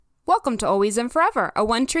Welcome to Always and Forever, a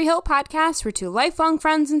One Tree Hill podcast where two lifelong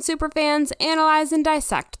friends and superfans analyze and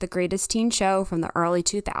dissect the greatest teen show from the early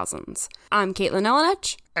 2000s. I'm Caitlin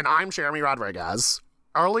Elenich. And I'm Jeremy Rodriguez.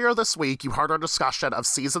 Earlier this week, you heard our discussion of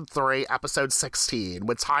Season 3, Episode 16,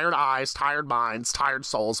 with Tired Eyes, Tired Minds, Tired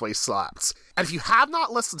Souls We Slept. And if you have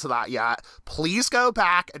not listened to that yet, please go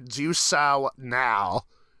back and do so now.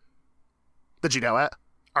 Did you know it?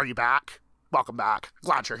 Are you back? Welcome back.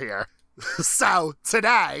 Glad you're here. So,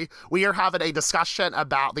 today, we are having a discussion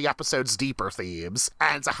about the episode's deeper themes,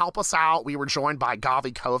 and to help us out, we were joined by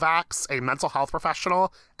Gavi Kovacs, a mental health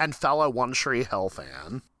professional and fellow One Tree Hill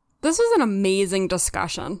fan. This was an amazing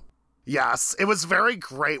discussion. Yes, it was a very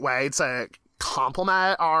great way to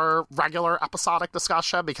complement our regular episodic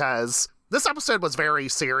discussion, because this episode was very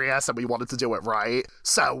serious and we wanted to do it right,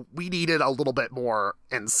 so we needed a little bit more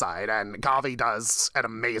insight, and Gavi does an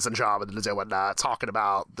amazing job in doing that, talking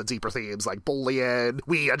about the deeper themes like bullying.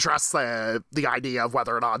 We addressed the idea of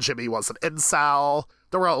whether or not Jimmy was an incel.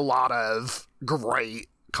 There were a lot of great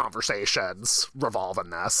conversations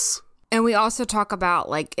revolving this. And we also talk about,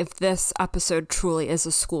 if this episode truly is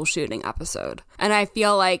a school shooting episode. And I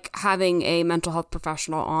feel like having a mental health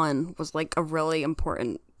professional on was, a really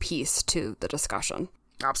important piece to the discussion.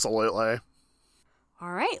 Absolutely.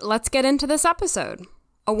 All right, let's get into this episode.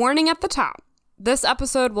 A warning at the top. This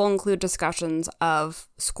episode will include discussions of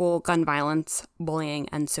school gun violence, bullying,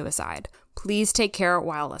 and suicide. Please take care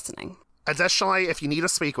while listening. Additionally, if you need to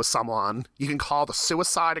speak with someone, you can call the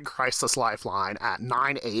Suicide and Crisis Lifeline at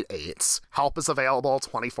 988. Help is available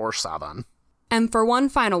 24/7. And for one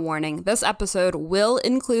final warning, this episode will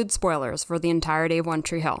include spoilers for the entirety of One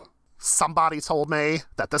Tree Hill. Somebody told me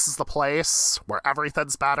that this is the place where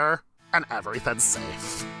everything's better and everything's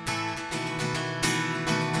safe.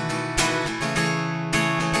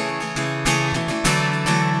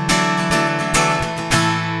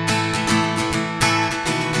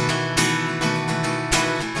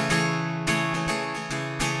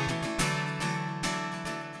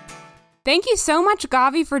 Thank you so much,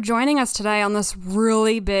 Gavi, for joining us today on this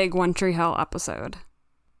really big One Tree Hill episode.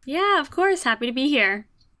 Yeah, of course. Happy to be here.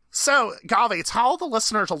 So, Gavi, tell the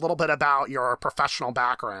listeners a little bit about your professional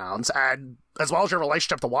background, and as well as your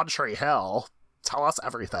relationship to One Tree Hill. Tell us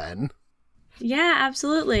everything. Yeah,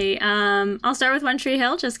 absolutely. I'll start with One Tree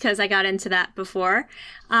Hill just because I got into that before.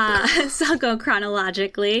 So I'll go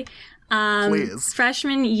chronologically. Please.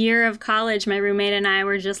 Freshman year of college, my roommate and I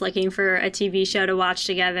were just looking for a TV show to watch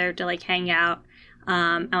together to hang out.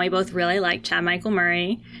 And we both really liked Chad Michael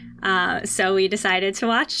Murray. So we decided to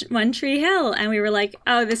watch One Tree Hill, and we were like,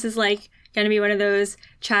 oh, this is going to be one of those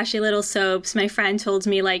trashy little soaps. My friend told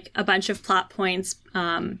me a bunch of plot points,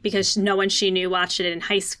 because no one she knew watched it in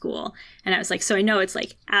high school. And I was like, so I know it's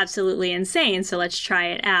absolutely insane. So let's try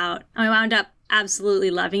it out. And we wound up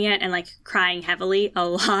absolutely loving it and crying heavily a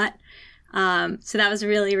lot. So that was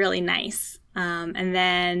really, really nice. And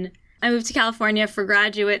then I moved to California for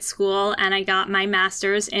graduate school, and I got my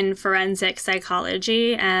master's in forensic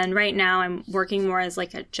psychology. And right now I'm working more as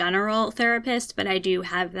a general therapist, but I do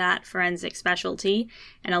have that forensic specialty.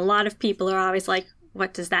 And a lot of people are always like,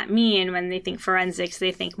 what does that mean? When they think forensics,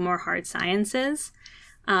 they think more hard sciences.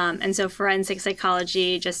 And so forensic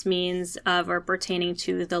psychology just means of or pertaining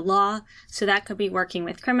to the law. So that could be working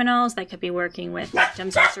with criminals. That could be working with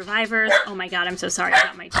victims or survivors. Oh my God, I'm so sorry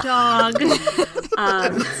about my dog.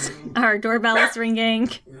 Our doorbell is ringing.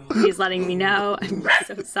 He's letting me know. I'm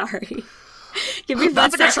so sorry. Give me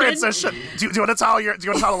That's a good second. transition. Do you want to tell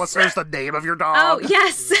the listeners the name of your dog? Oh,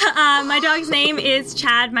 yes. My dog's name is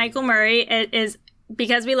Chad Michael Murray. It is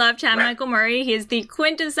because we love Chad Michael Murray. He is the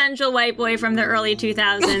quintessential white boy from the early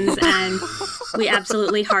 2000s, and we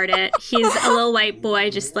absolutely heart it. He's a little white boy,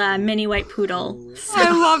 just a mini white poodle. So.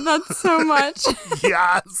 I love that so much.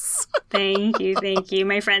 Yes. Thank you.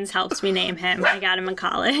 My friends helped me name him. I got him in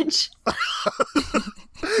college.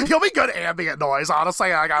 He'll be good ambient noise,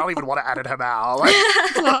 honestly. I don't even want to edit him out.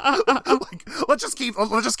 Let's just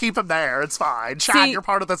keep him there. It's fine. Chad, you're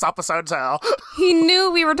part of this episode too. He knew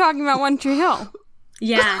we were talking about One Tree Hill.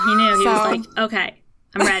 Yeah, he knew. He was like, okay,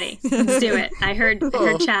 I'm ready. Let's do it. I heard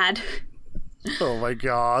Chad. Oh my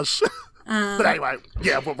gosh. But anyway,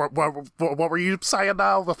 yeah, what were you saying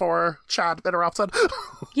now before Chad interrupted?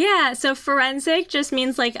 Yeah, so forensic just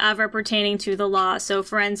means of or pertaining to the law. So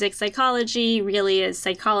forensic psychology really is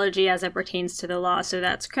psychology as it pertains to the law. So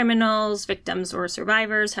that's criminals, victims, or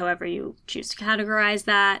survivors, however you choose to categorize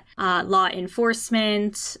that. Law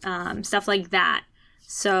enforcement, stuff like that.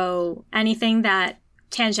 So anything that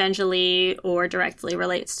tangentially or directly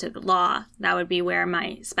relates to the law, that would be where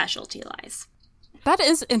my specialty lies. That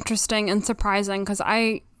is interesting and surprising because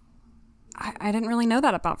I I didn't really know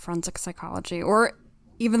that about forensic psychology, or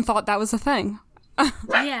even thought that was a thing.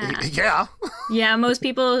 Yeah. Yeah, most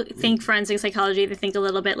people think forensic psychology, they think a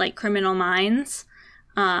little bit like Criminal Minds,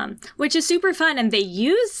 which is super fun, and they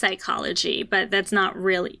use psychology, but that's not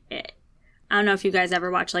really it. I don't know if you guys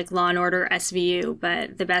ever watch like Law & Order SVU,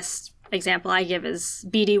 but the best example I give is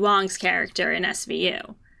B.D. Wong's character in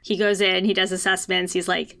SVU. He goes in, he does assessments, he's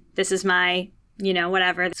like, this is my,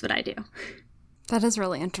 whatever, that's what I do. That is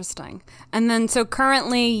really interesting. And then, so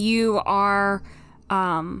currently you are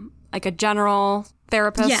like a general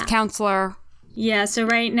therapist, counselor. Yeah, so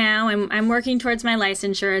right now I'm working towards my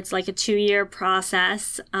licensure. It's like a 2-year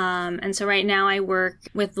process. And so right now I work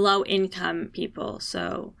with low-income people.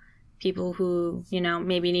 So people who,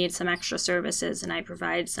 maybe need some extra services, and I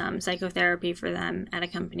provide some psychotherapy for them at a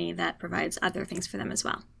company that provides other things for them as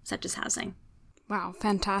well, such as housing. Wow,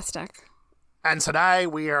 fantastic. And today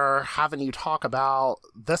we are having you talk about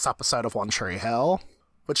this episode of One Tree Hill,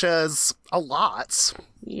 which is a lot.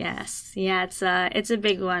 Yes. Yeah, it's a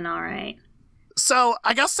big one, all right. So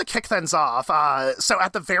I guess to kick things off, so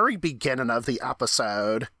at the very beginning of the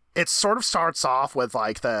episode, it sort of starts off with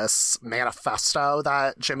like this manifesto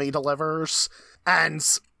that Jimmy delivers. And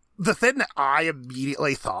the thing that I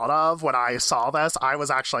immediately thought of when I saw this, I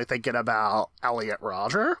was actually thinking about Elliot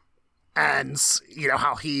Rodger. And,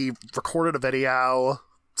 how he recorded a video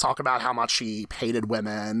talking about how much he hated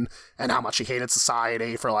women and how much he hated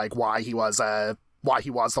society for, like, why he was the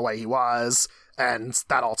way he was. And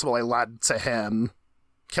that ultimately led to him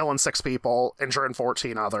killing 6 people, injuring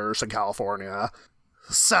 14 others in California.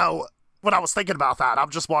 So when I was thinking about that, I'm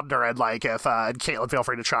just wondering, like, if, and Caitlin, feel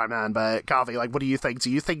free to chime in, but Gavi, like, what do you think?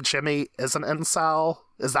 Do you think Jimmy is an incel?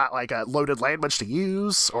 Is that, like, a loaded language to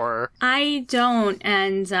use, or? I don't,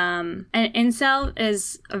 and an incel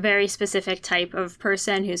is a very specific type of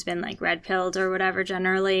person who's been, like, red-pilled or whatever,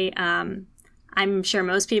 generally. I'm sure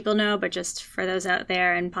most people know, but just for those out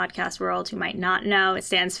there in podcast world who might not know, it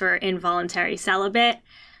stands for involuntary celibate.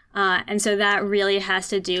 And so that really has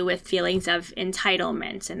to do with feelings of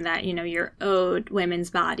entitlement, and that, you're owed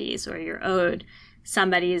women's bodies, or you're owed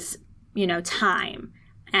somebody's, time.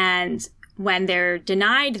 And when they're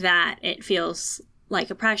denied that, it feels like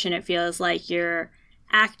oppression. It feels like you're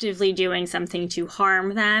actively doing something to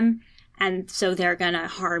harm them, and so they're going to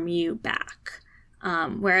harm you back.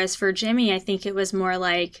 Whereas for Jimmy, I think it was more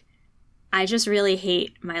like, I just really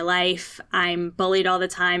hate my life. I'm bullied all the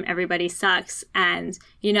time. Everybody sucks. And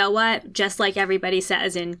you know what? Just like everybody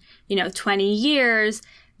says in, 20 years,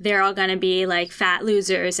 they're all going to be like fat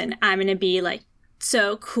losers, and I'm going to be like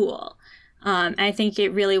so cool. I think it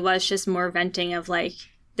really was just more venting of like,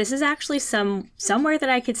 this is actually somewhere that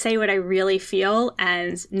I could say what I really feel,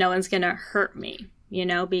 and no one's going to hurt me,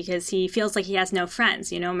 because he feels like he has no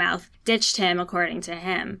friends. Mouth ditched him, according to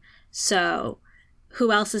him. So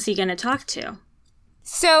who else is he going to talk to?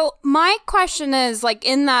 So my question is, like,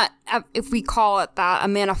 in that, if we call it that, a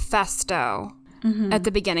manifesto at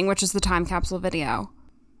the beginning, which is the time capsule video,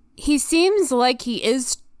 he seems like he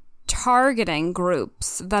is targeting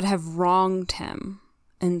groups that have wronged him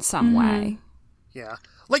in some way. Yeah.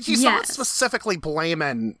 Like, he's not specifically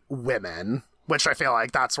blaming women, which I feel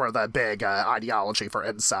like that's where the big ideology for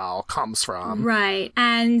incel comes from. Right.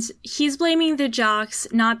 And he's blaming the jocks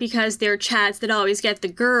not because they're chads that always get the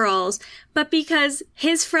girls, but because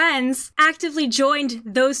his friends actively joined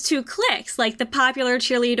those two cliques, like the popular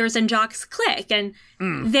cheerleaders and jocks clique, and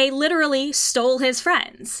they literally stole his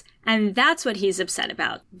friends. And that's what he's upset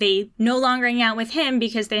about. They no longer hang out with him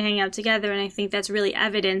because they hang out together. And I think that's really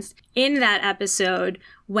evidenced in that episode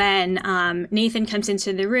when Nathan comes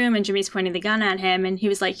into the room and Jimmy's pointing the gun at him. And he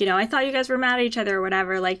was like, I thought you guys were mad at each other or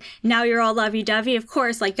whatever. Like, now you're all lovey-dovey. Of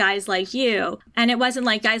course, like guys like you. And it wasn't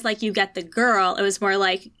like guys like you get the girl. It was more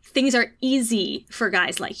like things are easy for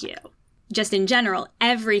guys like you. Just in general,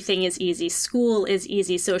 everything is easy. School is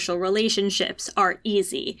easy. Social relationships are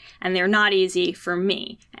easy. And they're not easy for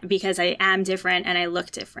me because I am different and I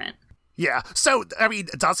look different. Yeah. So, I mean,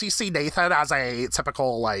 does he see Nathan as a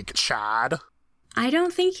typical, like, Chad? I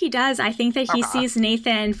don't think he does. I think that he sees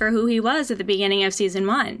Nathan for who he was at the beginning of season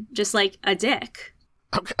 1. Just like a dick.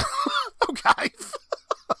 Okay. Okay.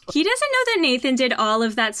 He doesn't know that Nathan did all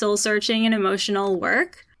of that soul-searching and emotional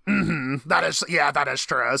work. Mm-hmm. That is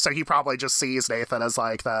true. So he probably just sees Nathan as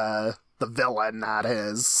like the villain that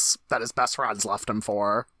his best friends left him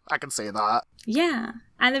for. I can see that. Yeah.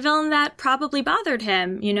 And the villain that probably bothered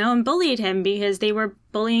him, and bullied him because they were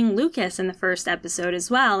bullying Lucas in the first episode as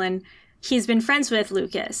well. And he's been friends with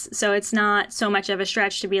Lucas. So it's not so much of a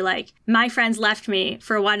stretch to be like, my friends left me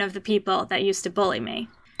for one of the people that used to bully me.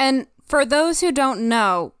 And for those who don't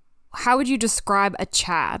know, how would you describe a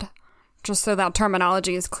Chad? just so that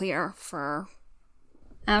terminology is clear for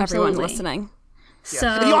everyone listening. So,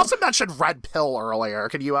 and you also mentioned red pill earlier.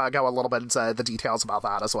 Can you go a little bit into the details about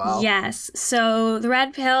that as well? Yes. So the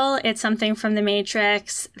red pill, it's something from the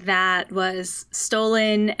Matrix that was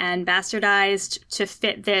stolen and bastardized to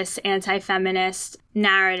fit this anti-feminist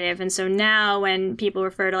narrative. And so now when people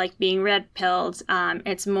refer to like being red pilled,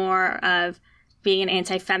 it's more of being an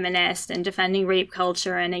anti-feminist and defending rape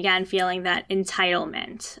culture. And again, feeling that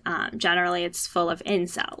entitlement. Generally, it's full of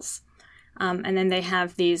incels. And then they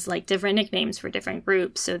have these like different nicknames for different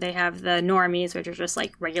groups. So they have the normies, which are just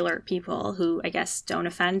like regular people who I guess don't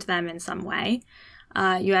offend them in some way.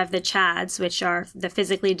 You have the chads, which are the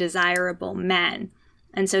physically desirable men.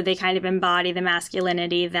 And so they kind of embody the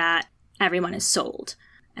masculinity that everyone is sold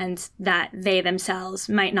and that they themselves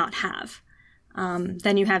might not have.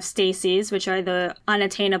 Then you have Stacies, which are the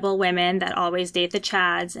unattainable women that always date the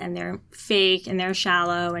chads, and they're fake and they're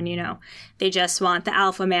shallow, and, you know, they just want the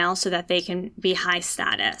alpha male so that they can be high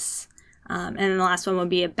status. And then the last one would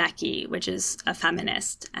be a Becky, which is a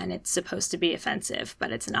feminist, and it's supposed to be offensive,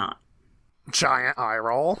 but it's not. Giant eye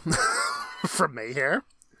roll from me here.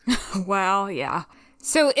 Well, yeah.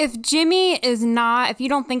 So if Jimmy is not, if you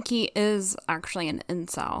don't think he is actually an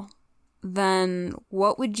incel, then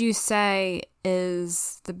what would you say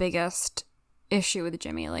is the biggest issue with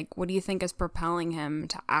Jimmy? Like, what do you think is propelling him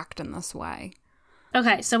to act in this way?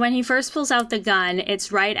 Okay, so when he first pulls out the gun,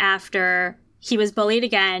 it's right after he was bullied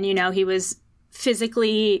again. You know, he was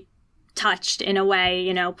physically touched in a way,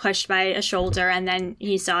 you know, pushed by a shoulder, and then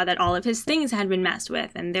he saw that all of his things had been messed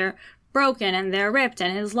with, and they're broken, and they're ripped,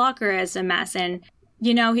 and his locker is a mess, and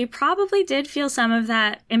you know, he probably did feel some of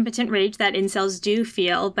that impotent rage that incels do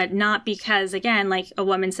feel, but not because, again, like a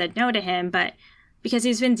woman said no to him, but because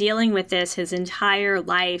he's been dealing with this his entire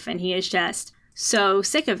life and he is just so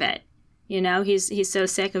sick of it. You know, he's so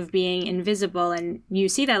sick of being invisible, and you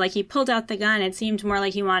see that, like, he pulled out the gun. It seemed more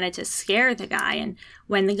like he wanted to scare the guy, and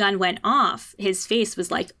when the gun went off, his face was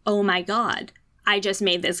like, oh my God, I just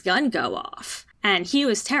made this gun go off. And he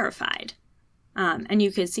was terrified, and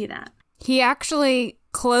you could see that. He actually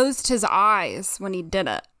closed his eyes when he did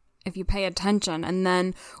it, if you pay attention. And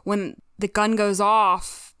then when the gun goes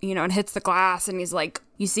off, you know, and hits the glass, and he's like,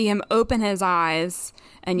 you see him open his eyes,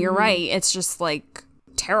 and you're right, it's just like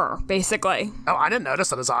terror, basically. Oh, I didn't notice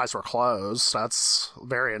that his eyes were closed. That's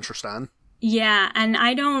very interesting. Yeah, and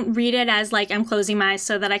I don't read it as like I'm closing my eyes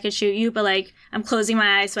so that I could shoot you, but like I'm closing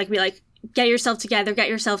my eyes so I can be like, get yourself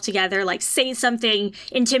together, like say something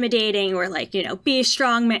intimidating, or like, you know, be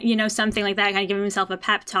strong, you know, something like that, kind of give himself a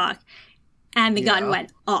pep talk. And the gun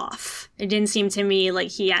went off. It didn't seem to me like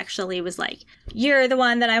he actually was like, you're the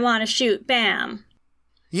one that I want to shoot, bam.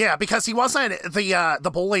 Yeah, because he wasn't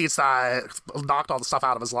the bullies that knocked all the stuff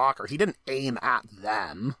out of his locker. He didn't aim at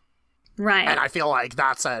them. Right. And I feel like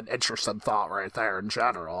that's an interesting thought right there in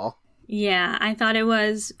general. Yeah, I thought it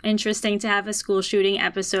was interesting to have a school shooting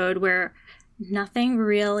episode where nothing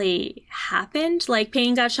really happened. Like,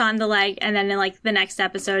 Payne got shot in the leg, and then in, like, the next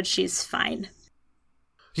episode, she's fine.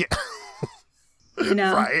 Yeah. You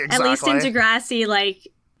know? Right, exactly. At least in Degrassi, like,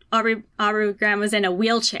 Aubrey Graham was in a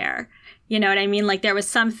wheelchair. You know what I mean? Like, there was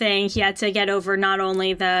something he had to get over, not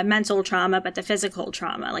only the mental trauma, but the physical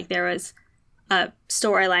trauma. Like, there was a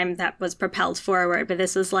storyline that was propelled forward, but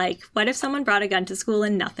this was like, what if someone brought a gun to school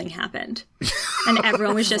and nothing happened? And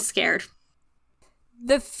everyone was just scared.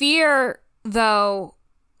 The fear, though,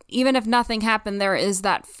 even if nothing happened, there is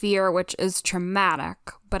that fear, which is traumatic.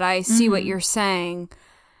 But I see what you're saying,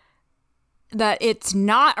 that it's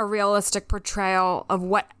not a realistic portrayal of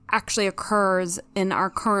what actually occurs in our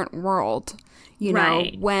current world. You know,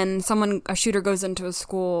 when a shooter goes into a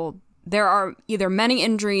school, there are either many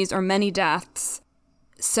injuries or many deaths.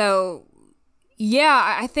 So,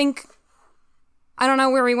 yeah, I think, I don't know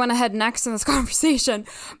where we want to head next in this conversation,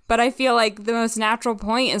 but I feel like the most natural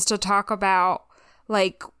point is to talk about,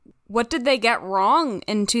 like, what did they get wrong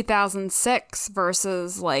in 2006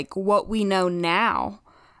 versus, like, what we know now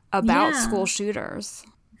about school shooters?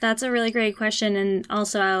 That's a really great question. And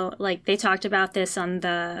also, like, they talked about this on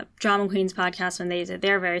the Drama Queens podcast when they did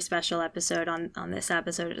their very special episode on this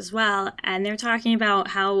episode as well. And they're talking about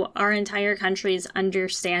how our entire country's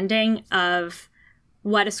understanding of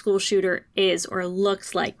what a school shooter is or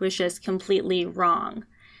looks like was just completely wrong.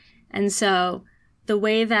 And so the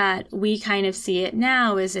way that we kind of see it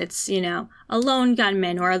now is it's, you know, a lone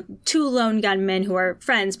gunman or two lone gunmen who are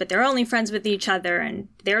friends, but they're only friends with each other, and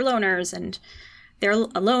they're loners, and they're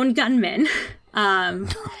a lone gunman.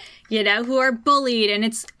 you know, who are bullied. And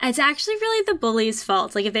it's actually really the bully's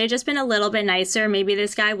fault. Like, if they had just been a little bit nicer, maybe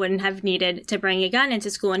this guy wouldn't have needed to bring a gun into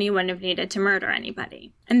school and he wouldn't have needed to murder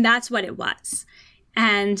anybody. And that's what it was.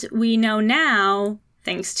 And we know now,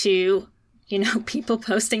 thanks to, you know, people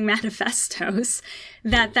posting manifestos,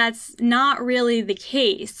 that that's not really the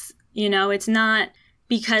case. You know, it's not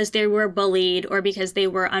because they were bullied or because they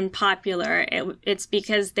were unpopular. It's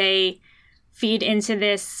because they feed into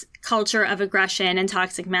this culture of aggression and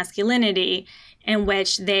toxic masculinity in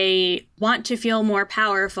which they want to feel more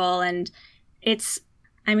powerful. And it's,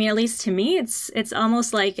 I mean, at least to me, it's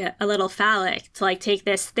almost like a little phallic to like take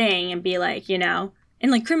this thing and be like, you know,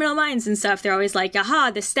 in like Criminal Minds and stuff, they're always like,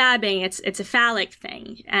 aha, the stabbing, it's a phallic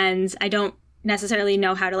thing. And I don't necessarily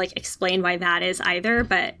know how to like explain why that is either,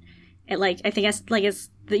 but it like, I think it's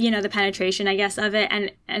the, you know, the penetration, I guess, of it.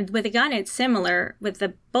 And with a gun, it's similar. With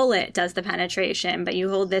the bullet does the penetration, but you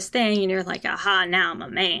hold this thing and you're like, aha, now I'm a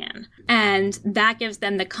man. And that gives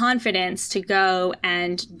them the confidence to go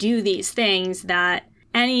and do these things that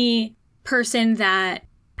any person that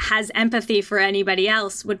has empathy for anybody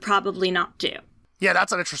else would probably not do. Yeah,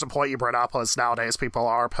 that's an interesting point you brought up, was nowadays people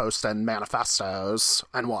are posting manifestos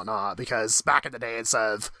and whatnot, because back in the days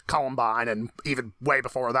of Columbine and even way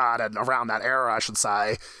before that and around that era, I should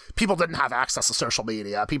say, people didn't have access to social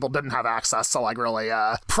media. People didn't have access to like really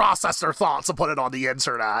process their thoughts and put it on the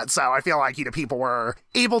internet. So I feel like, you know, people were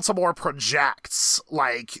able to more project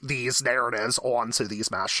like these narratives onto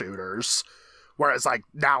these mass shooters. Whereas like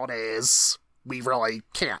nowadays, we really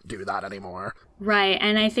can't do that anymore. Right.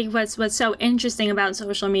 And I think what's so interesting about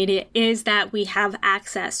social media is that we have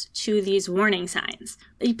access to these warning signs.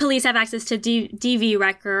 Police have access to DV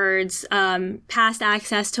records, past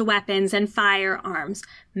access to weapons and firearms,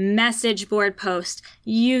 message board posts,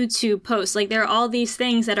 YouTube posts. Like, there are all these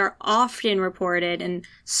things that are often reported. And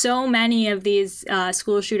so many of these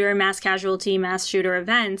school shooter, mass casualty, mass shooter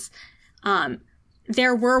events,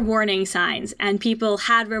 there were warning signs and people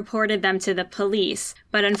had reported them to the police.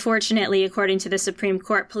 But unfortunately, according to the Supreme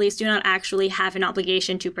Court, police do not actually have an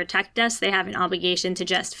obligation to protect us. They have an obligation to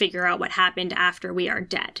just figure out what happened after we are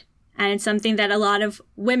dead. And it's something that a lot of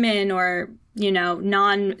women or, you know,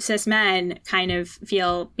 non-cis men kind of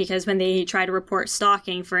feel, because when they try to report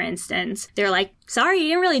stalking, for instance, they're like, sorry, you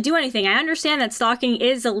didn't really do anything. I understand that stalking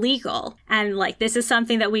is illegal. And like, this is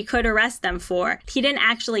something that we could arrest them for. He didn't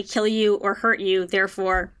actually kill you or hurt you.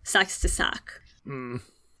 Therefore, sucks to suck.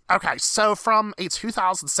 Okay, so from a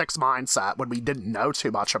 2006 mindset, when we didn't know too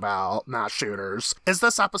much about mass shooters, is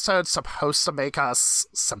this episode supposed to make us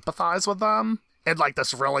sympathize with them in like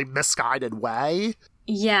this really misguided way?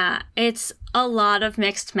 Yeah, it's a lot of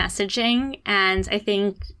mixed messaging, and I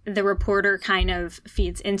think the reporter kind of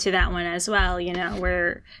feeds into that one as well, you know,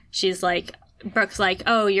 where she's like, Brooke's like,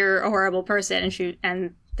 oh, you're a horrible person,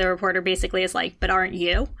 and the reporter basically is like, but aren't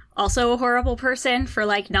you also a horrible person for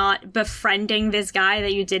like not befriending this guy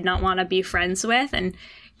that you did not want to be friends with and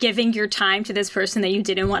giving your time to this person that you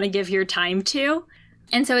didn't want to give your time to?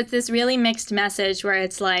 And so it's this really mixed message where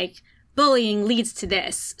it's like, bullying leads to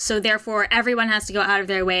this, so therefore everyone has to go out of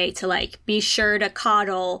their way to like be sure to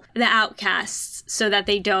coddle the outcasts so that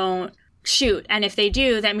they don't shoot, and if they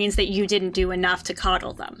do, that means that you didn't do enough to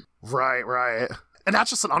coddle them. Right. And that's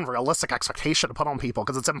just an unrealistic expectation to put on people,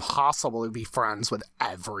 because it's impossible to be friends with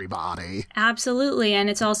everybody. Absolutely. And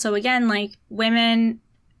it's also, again, like, women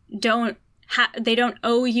don't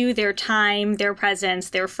owe you their time, their presence,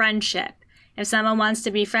 their friendship. If someone wants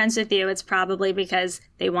to be friends with you, it's probably because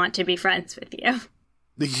they want to be friends with you.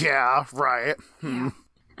 Yeah, right. And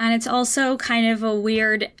it's also kind of a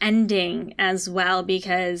weird ending as well,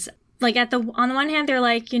 because like on the one hand, they're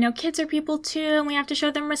like, you know, kids are people too, and we have to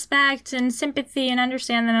show them respect and sympathy and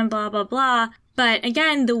understand them and blah, blah, blah. But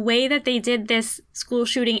again, the way that they did this school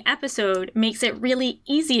shooting episode makes it really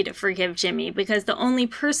easy to forgive Jimmy, because the only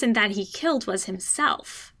person that he killed was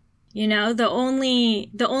himself. You know, the only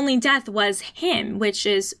death was him, which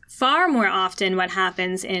is far more often what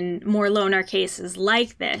happens in more loner cases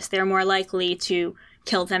like this. They're more likely to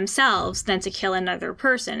kill themselves than to kill another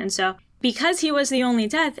person. And so because he was the only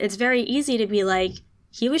death, it's very easy to be like,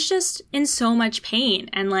 he was just in so much pain.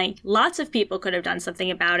 And like, lots of people could have done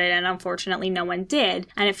something about it, and unfortunately no one did.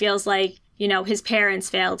 And it feels like, you know, his parents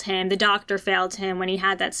failed him. The doctor failed him when he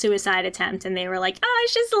had that suicide attempt, and they were like, oh,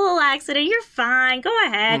 it's just a little accident. You're fine. Go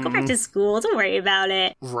ahead. Go back to school. Don't worry about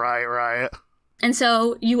it. Right. And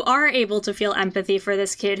so you are able to feel empathy for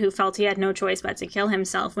this kid who felt he had no choice but to kill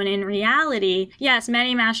himself, when in reality, yes,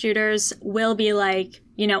 many mass shooters will be like,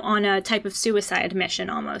 you know, on a type of suicide mission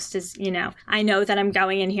almost, as, you know, I know that I'm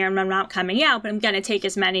going in here and I'm not coming out, but I'm going to take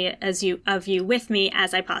as many of you with me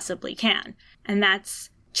as I possibly can. And that's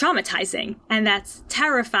traumatizing, and that's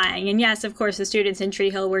terrifying. And yes, of course, the students in Tree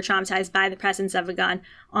Hill were traumatized by the presence of a gun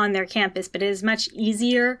on their campus, but it is much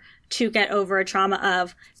easier to get over a trauma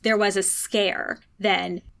of there was a scare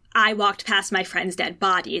than I walked past my friend's dead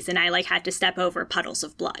bodies and I like had to step over puddles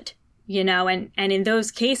of blood, you know? And in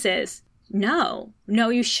those cases, no,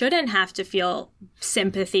 you shouldn't have to feel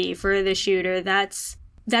sympathy for the shooter. That's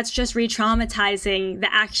just re-traumatizing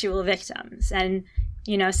the actual victims and,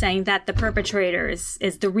 you know, saying that the perpetrator is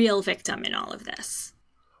the real victim in all of this.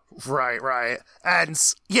 Right. And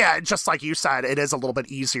yeah, just like you said, it is a little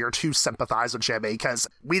bit easier to sympathize with Jimmy because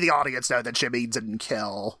we, the audience, know that Jimmy didn't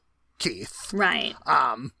kill Keith. Right.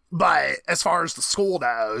 But as far as the school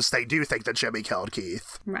knows, they do think that Jimmy killed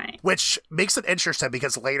Keith. Right. Which makes it interesting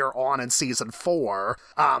because later on in season 4,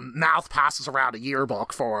 Mouth passes around a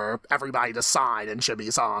yearbook for everybody to sign in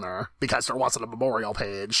Jimmy's honor because there wasn't a memorial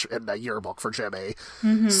page in the yearbook for Jimmy.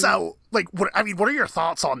 Mm-hmm. So, like, what are your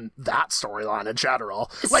thoughts on that storyline in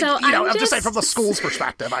general? Like, so I'm just saying from the school's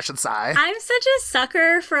perspective, I should say. I'm such a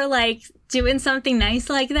sucker for, like, doing something nice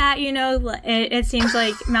like that, you know? It seems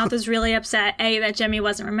like Mouth was really upset, A, that Jimmy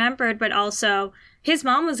wasn't remembered, but also his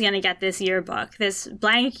mom was going to get this yearbook, this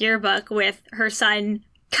blank yearbook with her son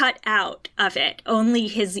cut out of it. Only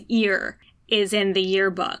his ear is in the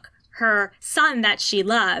yearbook. Her son that she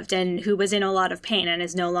loved and who was in a lot of pain and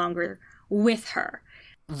is no longer with her.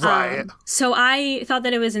 Right. So I thought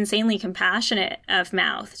that it was insanely compassionate of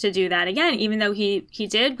Mouth to do that again, even though he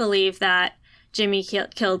did believe that Jimmy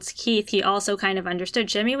killed Keith. He also kind of understood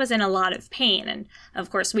Jimmy was in a lot of pain. And of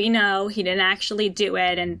course, we know he didn't actually do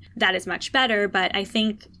it, and that is much better. But I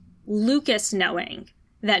think Lucas knowing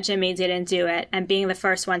that Jimmy didn't do it and being the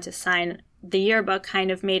first one to sign the yearbook kind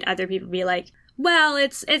of made other people be like, well,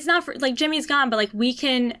 it's not for, like, Jimmy's gone, but, like, we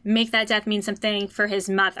can make that death mean something for his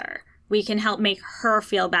mother. We can help make her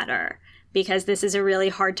feel better. Because this is a really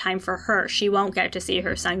hard time for her. She won't get to see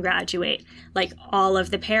her son graduate, like all of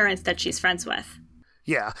the parents that she's friends with.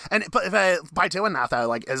 Yeah, but by doing that, though,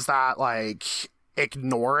 like, is that, like,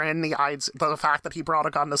 ignoring the fact that he brought a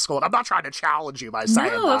gun to school? And I'm not trying to challenge you by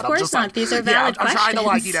saying that. No, of course not. These are valid questions. I'm trying to,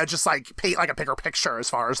 like, just, like, paint, like, a bigger picture as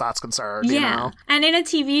far as that's concerned, you know? And in a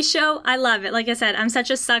TV show, I love it. Like I said, I'm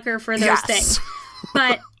such a sucker for those things.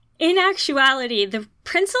 But in actuality, the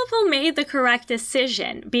principal made the correct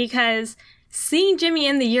decision because seeing Jimmy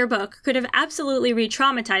in the yearbook could have absolutely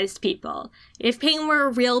re-traumatized people. If Peyton were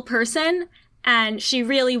a real person and she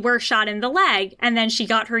really were shot in the leg and then she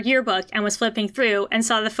got her yearbook and was flipping through and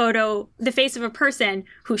saw the face of a person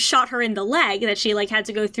who shot her in the leg that she, like, had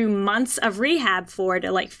to go through months of rehab for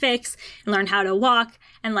to, like, fix and learn how to walk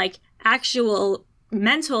and, like, actual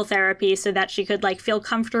mental therapy so that she could, like, feel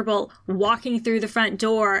comfortable walking through the front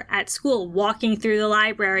door at school, walking through the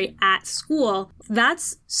library at school.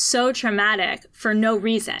 That's so traumatic for no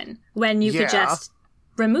reason when you could just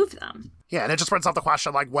remove them. Yeah, and it just brings up the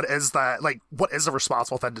question, like, what is the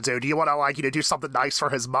responsible thing to do? Do you want to, like, do something nice for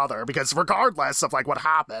his mother? Because regardless of, like, what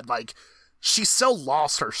happened, like, she still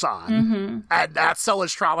lost her son, and that still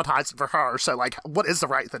is traumatizing for her. So, like, what is the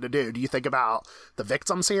right thing to do? Do you think about the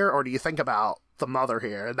victims here, or do you think about the mother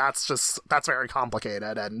here? And that's very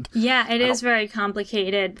complicated. And yeah, it is very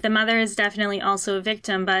complicated. The mother is definitely also a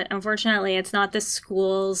victim, but unfortunately, it's not the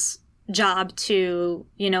school's job to,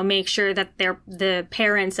 make sure that the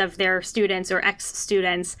parents of their students or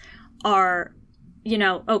ex-students are,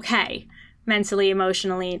 okay. Mentally,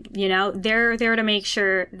 emotionally, they're there to make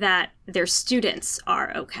sure that their students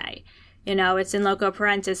are okay. It's in loco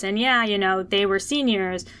parentis. And they were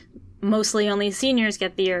seniors. Mostly only seniors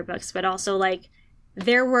get the yearbooks, but also, like,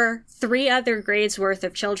 there were 3 other grades worth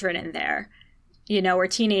of children in there, or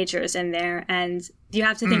teenagers in there. And you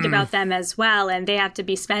have to think about them as well. And they have to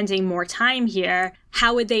be spending more time here.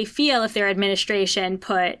 How would they feel if their administration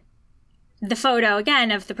put the photo, again,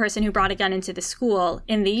 of the person who brought a gun into the school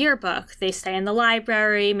in the yearbook? They stay in the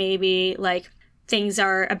library, maybe, like, things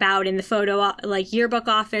are about in the photo, like, yearbook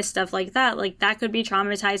office, stuff like that. Like, that could be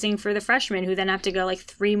traumatizing for the freshmen who then have to go, like,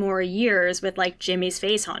 3 more years with, like, Jimmy's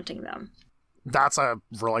face haunting them. That's a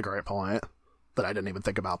really great point that I didn't even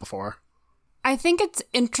think about before. I think it's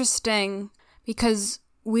interesting because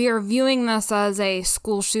we are viewing this as a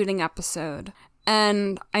school shooting episode.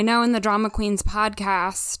 And I know in the Drama Queens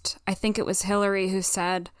podcast, I think it was Hillary who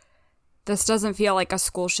said, this doesn't feel like a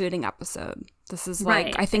school shooting episode. This is like,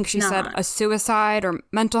 right, I think she said a suicide or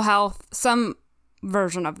mental health, some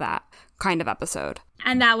version of that kind of episode.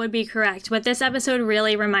 And that would be correct. What this episode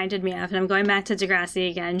really reminded me of, and I'm going back to Degrassi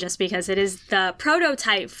again, just because it is the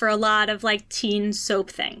prototype for a lot of, like, teen soap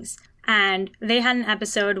things. And they had an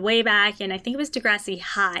episode way back in, I think it was Degrassi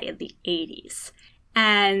High in the 80s.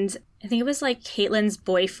 And I think it was like Caitlin's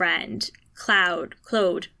boyfriend, Claude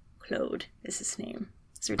is his name.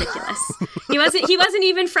 It's ridiculous. He wasn't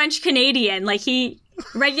even French Canadian. Like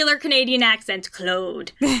regular Canadian accent,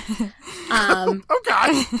 Claude.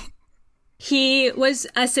 Okay. He was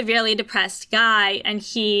a severely depressed guy, and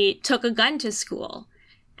he took a gun to school.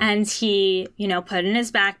 And he, put it in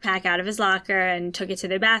his backpack out of his locker and took it to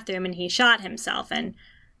the bathroom, and he shot himself. And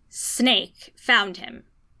Snake found him.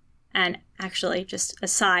 And actually, just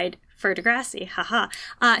aside for Degrassi, haha.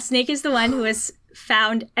 Snake is the one who has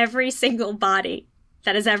found every single body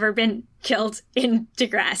that has ever been killed in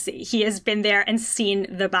Degrassi. He has been there and seen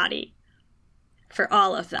the body for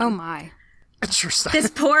all of them. Oh my. Interesting. This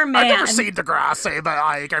poor man. I've never seen Degrassi,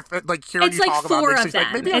 but hearing you talk about it, makes me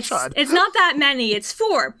think maybe I should. It's not that many. It's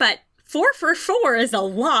 4, but 4 for 4 is a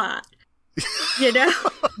lot. This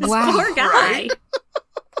Wow. poor guy. Right?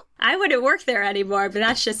 I wouldn't work there anymore, but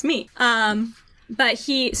that's just me.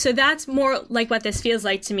 So that's more like what this feels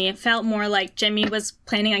like to me. It felt more like Jimmy was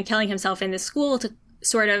planning on killing himself in the school to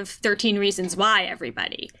sort of 13 Reasons Why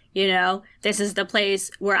everybody. This is the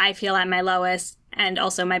place where I feel at my lowest, and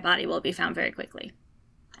also my body will be found very quickly.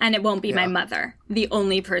 And it won't be my mother, the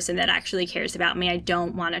only person that actually cares about me. I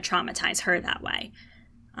don't want to traumatize her that way.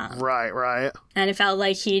 Right. And it felt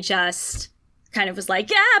like he just kind of was like,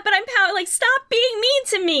 yeah, but I'm stop being mean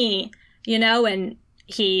to me, and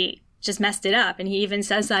he just messed it up. And he even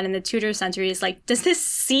says that in the tutor center. He's like, does this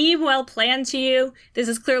seem well planned to you? This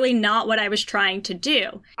is clearly not what I was trying to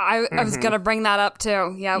do. I was going to bring that up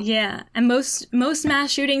too. Yeah. Yeah. And most mass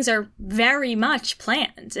shootings are very much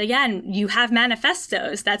planned. Again, you have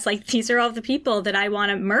manifestos. That's like, these are all the people that I want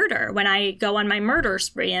to murder when I go on my murder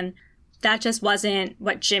spree. And that just wasn't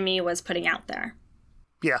what Jimmy was putting out there.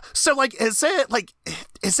 Yeah. So, is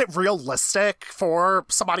it realistic for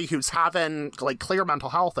somebody who's having, clear mental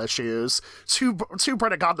health issues to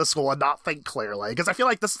bring a gun to school and not think clearly? Because I feel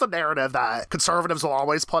like this is the narrative that conservatives will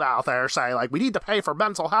always put out there, say, we need to pay for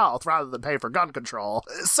mental health rather than pay for gun control.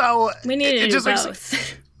 So... We need to do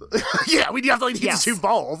both. Yeah, we definitely need to do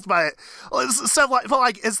both, but...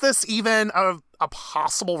 is this even a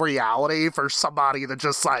possible reality for somebody to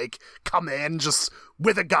just, come in just...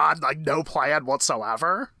 with a gun, no plan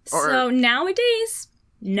whatsoever? So nowadays,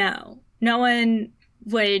 no. No one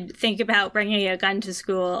would think about bringing a gun to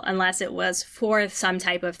school unless it was for some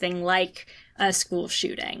type of thing like a school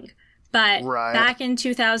shooting. But back in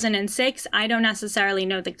 2006, I don't necessarily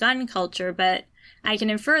know the gun culture, but I can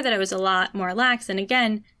infer that it was a lot more lax. And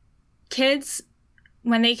again, kids,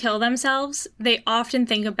 when they kill themselves, they often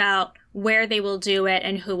think about where they will do it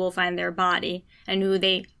and who will find their body and who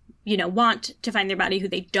they want to find their body, who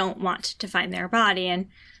they don't want to find their body. And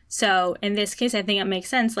so in this case, I think it makes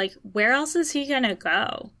sense. Where else is he going to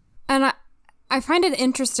go? And I find it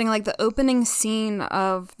interesting, the opening scene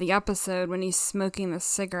of the episode when he's smoking the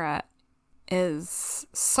cigarette is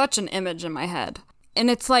such an image in my head. And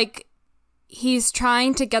it's like he's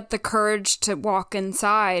trying to get the courage to walk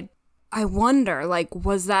inside. I wonder,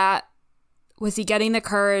 was he getting the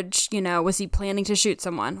courage? Was he planning to shoot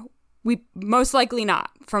someone? We most likely not,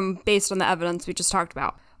 based on the evidence we just talked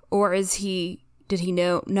about. Or did he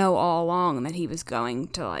know all along that he was going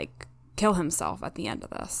to kill himself at the end of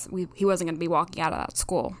this? He wasn't going to be walking out of that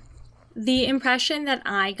school. The impression that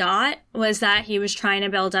I got was that he was trying to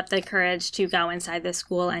build up the courage to go inside the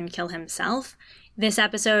school and kill himself. This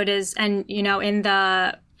episode is, and in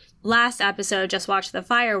the last episode, Just Watch the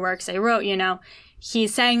Fireworks, I wrote,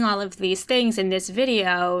 he's saying all of these things in this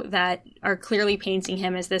video that are clearly painting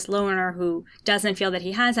him as this loner who doesn't feel that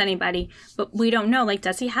he has anybody. But we don't know,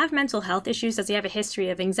 does he have mental health issues? Does he have a history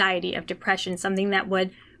of anxiety, of depression, something that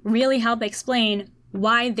would really help explain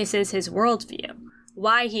why this is his worldview?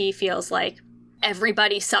 Why he feels like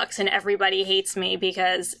everybody sucks and everybody hates me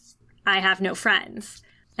because I have no friends.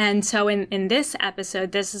 And so in this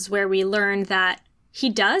episode, this is where we learn that he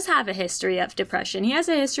does have a history of depression. He has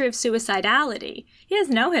a history of suicidality. He has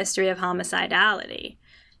no history of homicidality,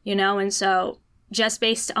 and so just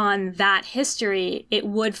based on that history, it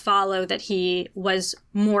would follow that he was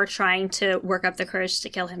more trying to work up the courage to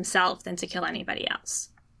kill himself than to kill anybody else.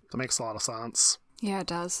 That makes a lot of sense. Yeah, it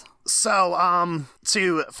does. So,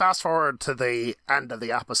 to fast forward to the end of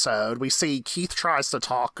the episode, we see Keith tries to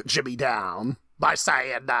talk Jimmy down by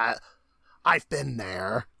saying that I've been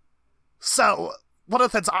there. So, one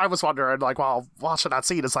of the things I was wondering, while watching that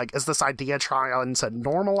scene is this idea trying to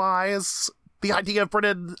normalize the idea of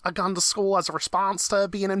bringing a gun to school as a response to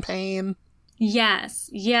being in pain? Yes.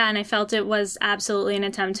 Yeah. And I felt it was absolutely an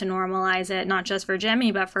attempt to normalize it, not just for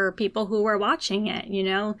Jimmy, but for people who were watching it. You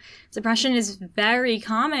know, depression is very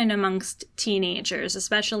common amongst teenagers,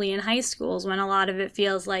 especially in high schools, when a lot of it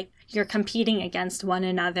feels like you're competing against one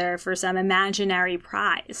another for some imaginary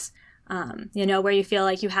prize. You know, where you feel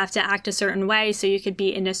like you have to act a certain way so you could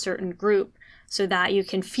be in a certain group so that you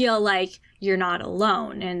can feel like you're not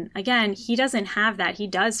alone. And again, he doesn't have that. He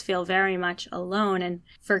does feel very much alone. And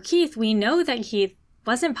for Keith, we know that Keith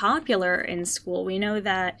wasn't popular in school. We know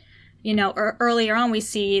that, you know, earlier on we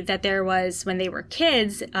see that there was, when they were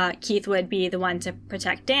kids, Keith would be the one to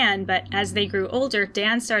protect Dan. But as they grew older,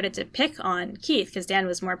 Dan started to pick on Keith because Dan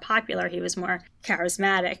was more popular. He was more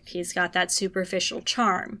charismatic. He's got that superficial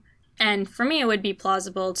charm. And for me, it would be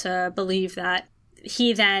plausible to believe that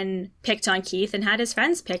he then picked on Keith and had his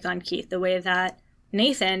friends pick on Keith the way that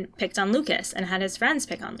Nathan picked on Lucas and had his friends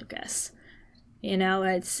pick on Lucas. You know,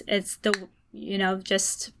 it's the, you know,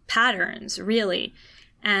 just patterns, really.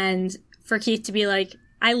 And for Keith to be like,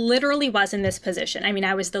 I literally was in this position. I mean,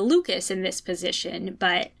 I was the Lucas in this position,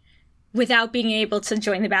 but without being able to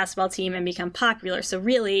join the basketball team and become popular. So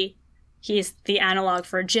really, he's the analog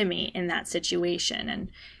for Jimmy in that situation. And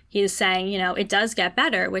he's saying, you know, it does get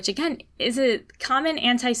better, which again is a common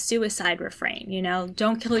anti-suicide refrain. You know,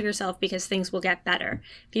 don't kill yourself because things will get better.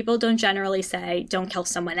 People don't generally say, don't kill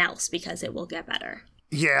someone else because it will get better.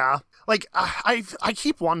 Yeah. Like, I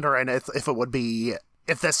keep wondering if it would be,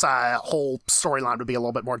 if this whole storyline would be a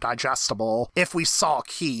little bit more digestible if we saw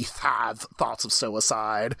Keith have thoughts of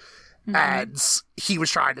suicide. Mm-hmm. And he was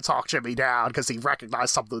trying to talk Jimmy down because he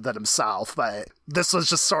recognized something within himself. But this was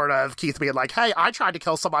just sort of Keith being like, hey, I tried to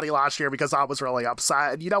kill somebody last year because I was really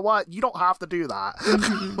upset. And you know what? You don't have to do that.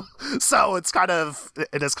 Mm-hmm. So it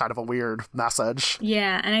is kind of a weird message.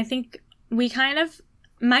 Yeah. And I think we kind of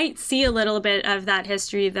might see a little bit of that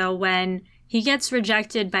history, though, when he gets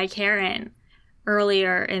rejected by Karen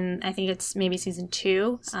earlier in, I think it's maybe season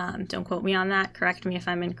 2. Don't quote me on that. Correct me if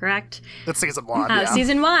I'm incorrect. It's season 1, yeah.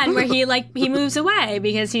 Season 1, where he moves away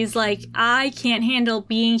because he's like, I can't handle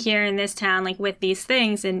being here in this town, like, with these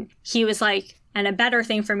things. And he was like, and a better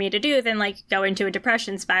thing for me to do than, like, go into a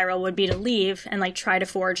depression spiral would be to leave and, like, try to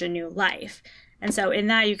forge a new life. And so in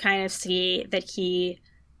that, you kind of see that he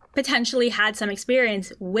potentially had some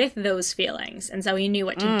experience with those feelings. And so he knew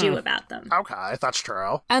what to do about them. Okay, that's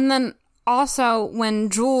true. And then also,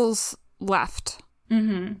 when Jules left,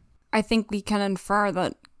 mm-hmm. I think we can infer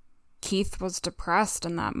that Keith was depressed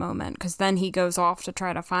in that moment, because then he goes off to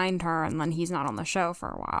try to find her, and then he's not on the show for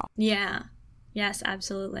a while. Yeah. Yes,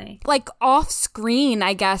 absolutely. Like, off screen,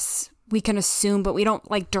 I guess we can assume, but we don't,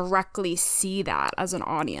 like, directly see that as an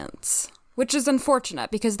audience, which is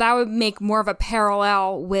unfortunate, because that would make more of a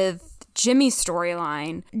parallel with Jimmy's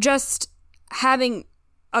storyline. Just having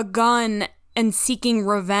a gun and seeking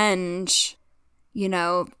revenge, you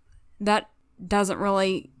know, that doesn't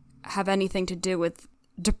really have anything to do with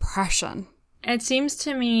depression. It seems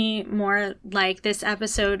to me more like this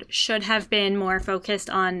episode should have been more focused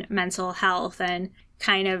on mental health and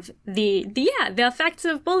kind of the effects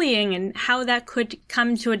of bullying and how that could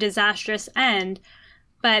come to a disastrous end,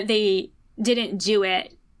 but they didn't do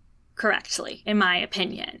it correctly, in my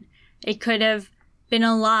opinion. It could have been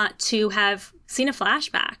a lot to have seen a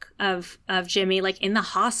flashback of Jimmy, like, in the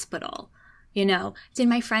hospital. You know, did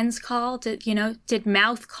my friends call? Did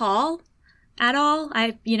Mouth call at all?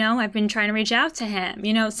 I've been trying to reach out to him,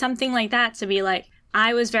 you know, something like that, to be like,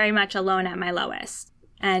 I was very much alone at my lowest.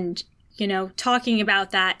 And, you know, talking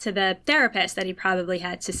about that to the therapist that he probably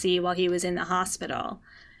had to see while he was in the hospital.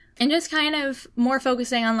 And just kind of more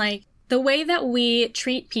focusing on, like, the way that we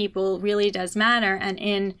treat people really does matter. And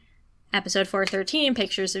in episode 413,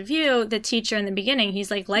 Pictures of You, the teacher in the beginning,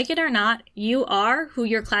 he's like it or not, you are who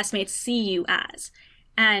your classmates see you as.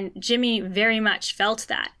 And Jimmy very much felt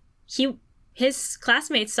that. His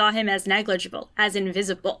classmates saw him as negligible, as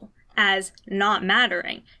invisible, as not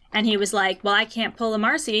mattering. And he was like, well, I can't pull a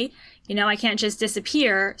Marcy. You know, I can't just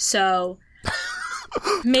disappear, so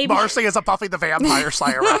maybe... Marcy is a Buffy the Vampire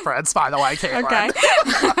Slayer reference, by the way, Caitlin.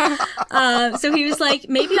 Okay. So he was like,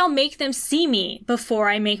 maybe I'll make them see me before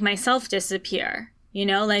I make myself disappear. You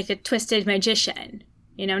know, like a twisted magician.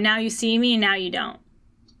 You know, now you see me, now you don't.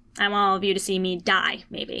 I want all of you to see me die,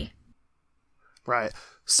 maybe. Right.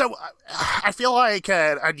 So I feel like,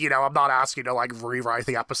 and you know, I'm not asking you to, like, rewrite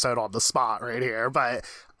the episode on the spot right here, but,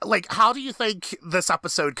 like, how do you think this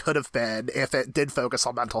episode could have been if it did focus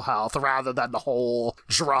on mental health rather than the whole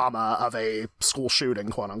drama of a school shooting,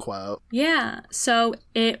 quote unquote? Yeah. So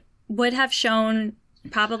it would have shown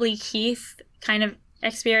probably Keith kind of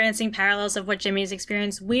experiencing parallels of what Jimmy's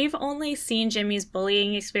experienced. We've only seen Jimmy's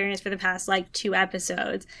bullying experience for the past, like, 2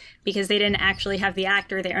 episodes because they didn't actually have the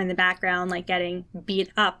actor there in the background, like, getting beat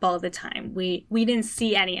up all the time. We didn't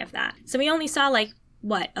see any of that. So we only saw, like,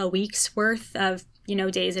 a week's worth of,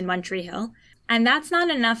 days in One Tree Hill. And that's not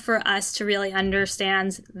enough for us to really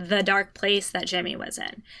understand the dark place that Jimmy was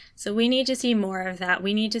in. So we need to see more of that.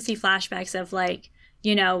 We need to see flashbacks of, like,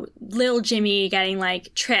 little Jimmy getting,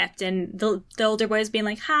 like, tripped and the older boys being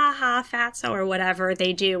like, ha ha, fatso, or whatever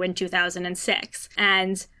they do in 2006.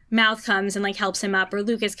 And Mouth comes and, like, helps him up, or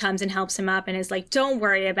Lucas comes and helps him up and is like, don't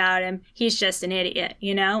worry about him. He's just an idiot,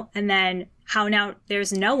 And then how now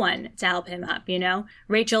there's no one to help him up,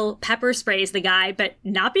 Rachel pepper sprays the guy, but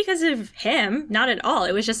not because of him, not at all.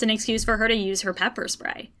 It was just an excuse for her to use her pepper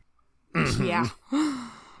spray. Mm-hmm. Yeah.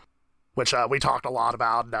 Which we talked a lot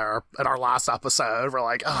about in our last episode. We're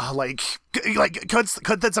like, could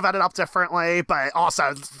things have ended up differently? But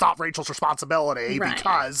also thought Rachel's responsibility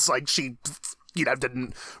because, like, she,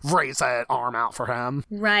 didn't raise an arm out for him.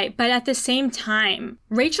 Right, but at the same time,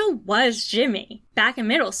 Rachel was Jimmy back in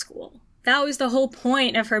middle school. That was the whole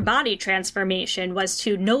point of her body transformation, was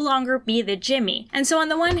to no longer be the Jimmy. And so on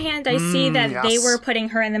the one hand, I see that they were putting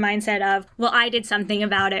her in the mindset of, well, I did something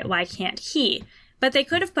about it, why can't he? But they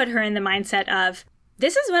could have put her in the mindset of,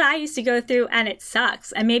 this is what I used to go through and it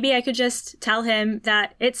sucks. And maybe I could just tell him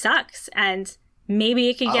that it sucks and maybe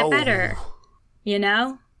it could get better,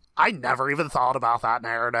 I never even thought about that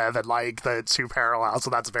narrative and, like, the 2 parallels, so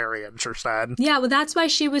that's very interesting. Yeah, well, that's why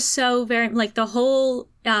she was so very, like, the whole,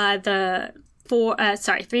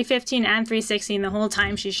 315 and 316, the whole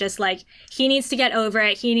time she's just like, he needs to get over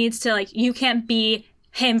it. He needs to, like, you can't be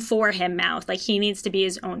him for him, Mouth. Like, he needs to be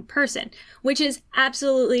his own person, which is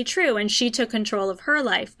absolutely true. And she took control of her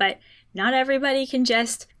life, but not everybody can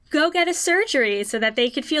just go get a surgery so that they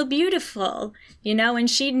could feel beautiful, and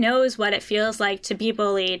she knows what it feels like to be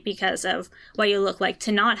bullied because of what you look like,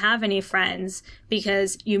 to not have any friends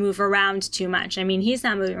because you move around too much. I mean, he's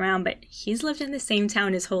not moving around, but he's lived in the same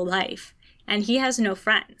town his whole life and he has no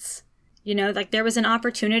friends, like, there was an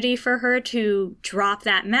opportunity for her to drop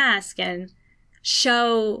that mask and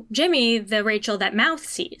show Jimmy the Rachel that Mouth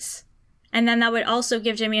sees. And then that would also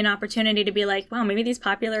give Jimmy an opportunity to be like, wow, maybe these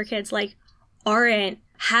popular kids, like, aren't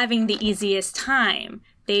having the easiest time.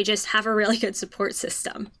 They just have a really good support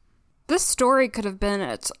system. This story could have been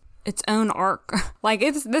its own arc. Like,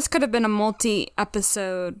 this could have been a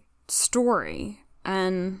multi-episode story.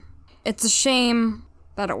 And it's a shame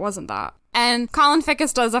that it wasn't that. And Colin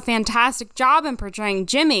Fickus does a fantastic job in portraying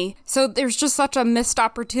Jimmy. So there's just such a missed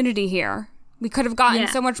opportunity here. We could have gotten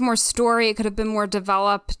so much more story. It could have been more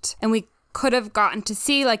developed. And we could have gotten to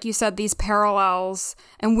see, like you said, these parallels.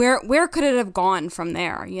 And where could it have gone from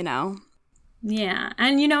there, Yeah.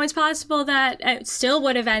 And, it's possible that it still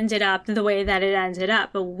would have ended up the way that it ended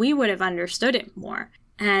up, but we would have understood it more.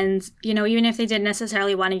 And, even if they didn't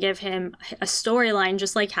necessarily want to give him a storyline,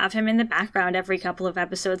 just, like, have him in the background every couple of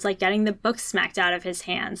episodes, like getting the book smacked out of his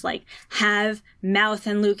hands, like have Mouth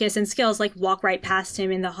and Lucas and Skills, like, walk right past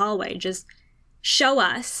him in the hallway. Just show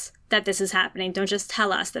us that this is happening. Don't just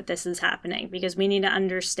tell us that this is happening, because we need to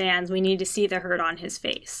understand. We need to see the hurt on his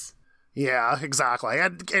face. Yeah, exactly.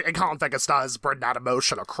 And Colin Fickus does bring that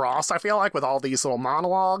emotion across, I feel like, with all these little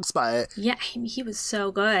monologues, but... Yeah, he was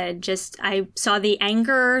so good. Just, I saw the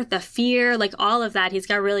anger, the fear, like, all of that. He's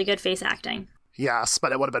got really good face acting. Yes,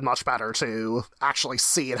 but it would have been much better to actually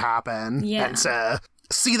see it happen. Yeah. And to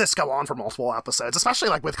see this go on for multiple episodes, especially,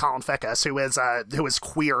 like, with Colin Fickus, who is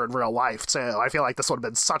queer in real life, too. I feel like this would have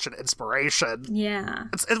been such an inspiration. Yeah.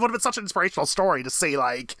 It would have been such an inspirational story to see,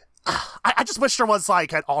 like... I just wish there was,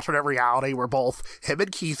 like, an alternate reality where both him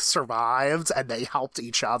and Keith survived and they helped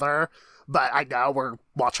each other. But I know we're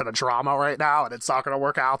watching a drama right now and it's not going to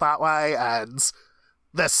work out that way. And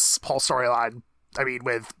this whole storyline, I mean,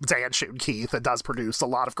 with Dan shooting Keith, it does produce a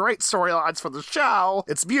lot of great storylines for the show.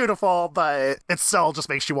 It's beautiful, but it still just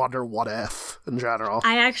makes you wonder what if in general.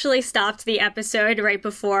 I actually stopped the episode right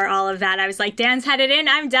before all of that. I was like, Dan's headed in,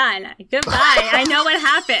 I'm done. Goodbye. I know what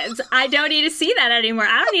happens. I don't need to see that anymore.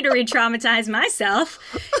 I don't need to re-traumatize myself.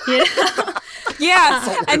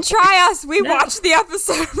 Yeah, and try us. We watched the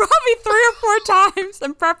episode probably 3 or 4 times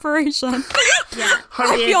in preparation. Yeah.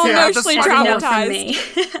 I feel emotionally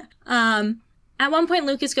traumatized. At one point,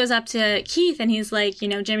 Lucas goes up to Keith and he's like,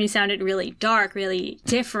 Jimmy sounded really dark, really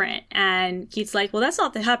different. And Keith's like, well, that's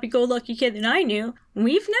not the happy-go-lucky kid that I knew.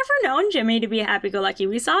 We've never known Jimmy to be happy-go-lucky.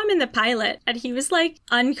 We saw him in the pilot and he was, like,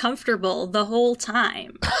 uncomfortable the whole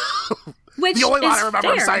time. Which the only line I remember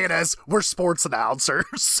fair. him saying is, we're sports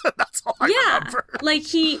announcers. That's all I remember. Like,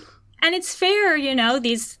 he And it's fair, you know,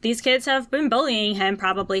 these kids have been bullying him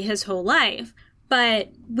probably his whole life. But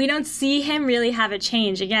we don't see him really have a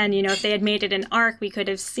change. Again, you know, if they had made it an arc, we could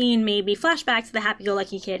have seen maybe flashbacks to the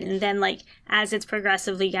happy-go-lucky kid. And then, like, as it's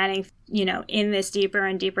progressively getting, you know, in this deeper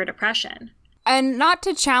and deeper depression. And not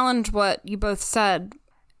to challenge what you both said,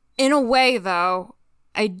 in a way, though,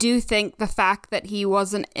 I do think the fact that he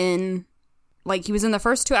wasn't in, like, he was in the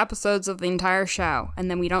first 2 episodes of the entire show,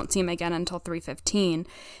 and then we don't see him again until 3:15.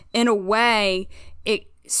 In a way, it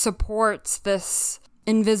supports this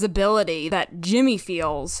invisibility that Jimmy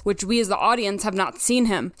feels, which we as the audience have not seen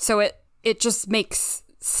him. So it just makes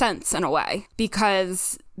sense in a way,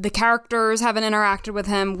 because the characters haven't interacted with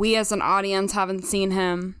him. We as an audience haven't seen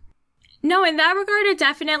him. No, in that regard, it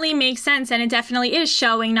definitely makes sense, and it definitely is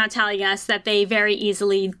showing, not telling us, that they very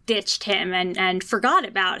easily ditched him and forgot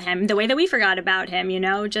about him, the way that we forgot about him, you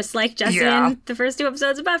know? Just like Jesse in the first 2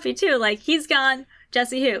 episodes of Buffy, too. Like, he's gone,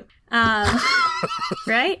 Jesse who?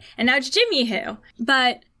 Right? And now it's Jimmy who.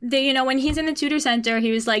 But, you know, when he's in the tutor center,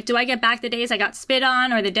 he was like, do I get back the days I got spit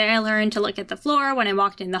on, or the day I learned to look at the floor when I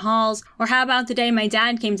walked in the halls? Or how about the day my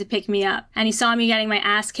dad came to pick me up, and he saw me getting my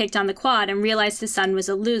ass kicked on the quad and realized his son was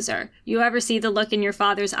a loser? You ever see the look in your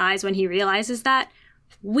father's eyes when he realizes that?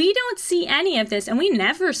 We don't see any of this, and we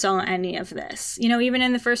never saw any of this. You know, even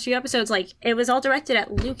in the first few episodes, like, it was all directed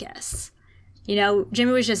at Lucas. You know,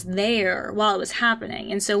 Jimmy was just there while it was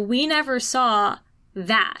happening. And so we never saw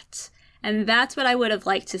that. And that's what I would have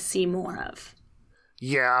liked to see more of.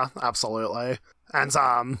 Yeah, absolutely. And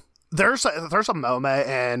there's a moment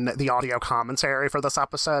in the audio commentary for this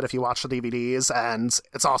episode if you watch the DVDs, and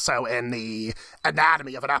it's also in the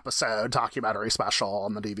Anatomy of an Episode documentary special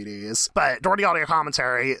on the DVDs. But during the audio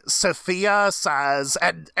commentary, Sophia says,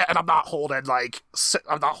 and I'm not holding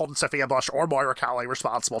Sophia Bush or Moira Kelly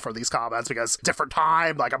responsible for these comments, because different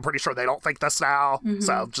time, like, I'm pretty sure they don't think this now. Mm-hmm.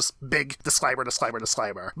 So just big disclaimer.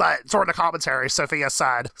 But during the commentary, Sophia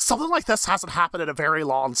said, something like this hasn't happened in a very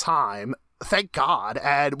long time. Thank God.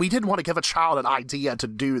 And we didn't want to give a child an idea to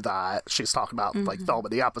do that. She's talking about, like, filming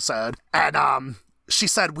the episode. And she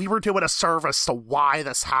said, we were doing a service to why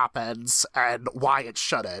this happens and why it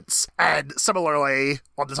shouldn't. And similarly,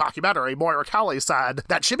 on the documentary, Moira Kelly said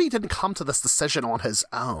that Jimmy didn't come to this decision on his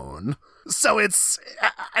own. So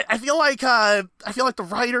I feel like the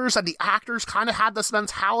writers and the actors kind of had this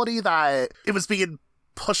mentality that it was being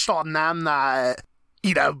pushed on them, that,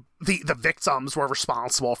 you know, the victims were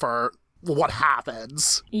responsible for what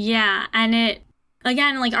happens. Yeah, and it,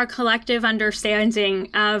 again, like, our collective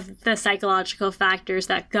understanding of the psychological factors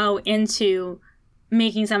that go into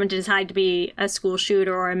making someone decide to be a school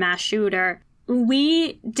shooter or a mass shooter,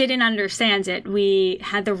 we didn't understand it. We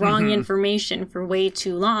had the wrong information for way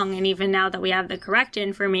too long, and even now that we have the correct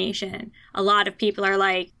information, a lot of people are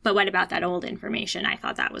like, but what about that old information? I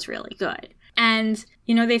thought that was really good. And,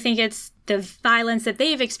 you know, they think it's the violence that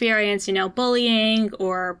they've experienced, you know, bullying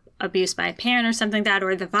or abuse by a parent or something like that,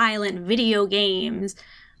 or the violent video games.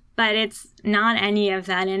 But it's not any of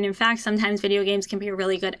that. And in fact, sometimes video games can be a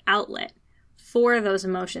really good outlet for those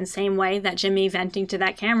emotions, same way that Jimmy venting to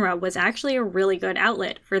that camera was actually a really good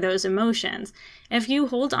outlet for those emotions. If you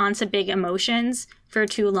hold on to big emotions for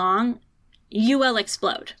too long, you will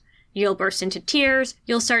explode. You'll burst into tears,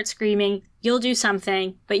 you'll start screaming, you'll do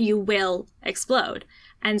something, but you will explode.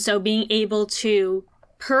 And so being able to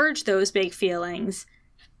purge those big feelings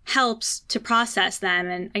helps to process them.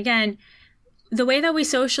 And again, the way that we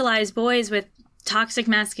socialize boys with toxic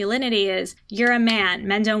masculinity is, you're a man,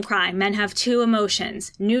 men don't cry, men have 2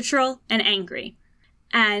 emotions, neutral and angry.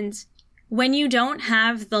 And when you don't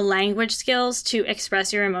have the language skills to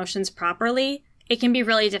express your emotions properly, it can be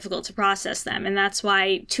really difficult to process them. And that's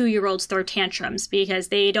why 2-year-olds throw tantrums, because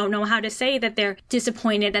they don't know how to say that they're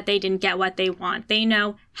disappointed that they didn't get what they want. They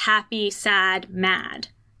know happy, sad, mad,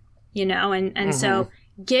 you know, and so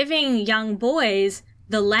giving young boys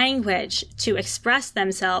the language to express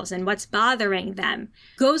themselves and what's bothering them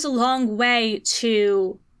goes a long way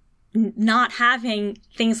to not having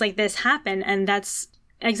things like this happen. And that's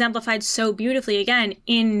exemplified so beautifully, again,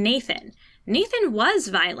 in Nathan. Nathan was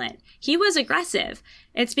violent. He was aggressive.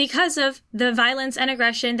 It's because of the violence and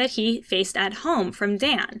aggression that he faced at home from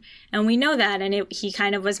Dan. And we know that, and he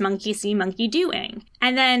kind of was monkey see, monkey doing.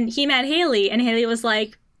 And then he met Haley, and Haley was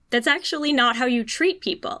like, that's actually not how you treat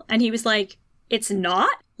people. And he was like, it's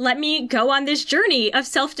not? Let me go on this journey of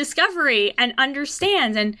self-discovery and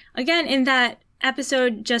understand. And again, in that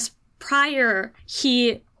episode just prior,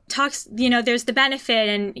 he talks, you know, there's the benefit,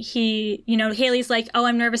 and he, you know, Haley's like, oh,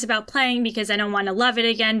 I'm nervous about playing because I don't want to love it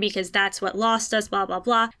again because that's what lost us, blah, blah,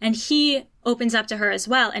 blah. And he opens up to her as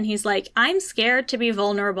well. And he's like, I'm scared to be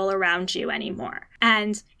vulnerable around you anymore.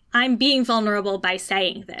 And I'm being vulnerable by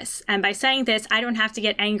saying this. And by saying this, I don't have to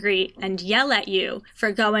get angry and yell at you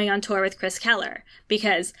for going on tour with Chris Keller,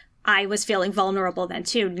 because I was feeling vulnerable then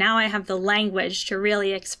too. Now I have the language to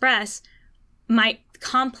really express my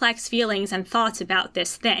complex feelings and thoughts about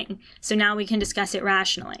this thing. So now we can discuss it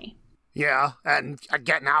rationally. Yeah, and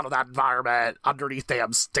getting out of that environment underneath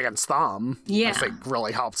Dan's thumb, I think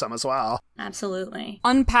really helps him as well. Absolutely.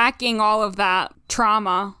 Unpacking all of that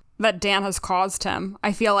trauma that Dan has caused him.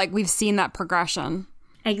 I feel like we've seen that progression.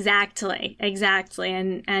 Exactly.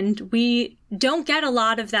 And we don't get a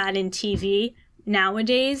lot of that in TV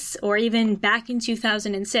nowadays, or even back in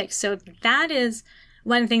 2006. So that is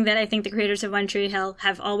one thing that I think the creators of One Tree Hill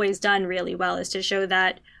have always done really well, is to show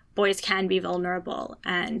that boys can be vulnerable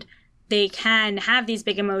and they can have these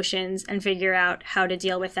big emotions and figure out how to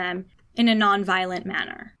deal with them in a non-violent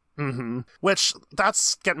manner. Mm-hmm. Which,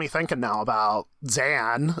 that's getting me thinking now about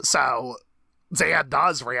Dan. So Dan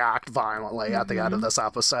does react violently at the end of this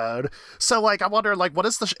episode. So, like, I wonder, like, what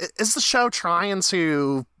is the show trying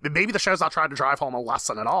to... Maybe the show's not trying to drive home a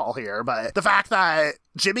lesson at all here, but the fact that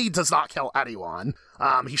Jimmy does not kill anyone.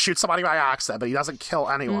 He shoots somebody by accident, but he doesn't kill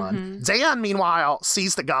anyone. Dan, meanwhile,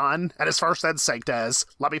 sees the gun, and his first instinct is,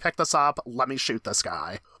 let me pick this up, let me shoot this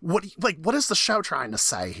guy. What is the show trying to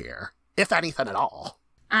say here? If anything at all?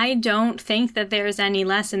 I don't think that there's any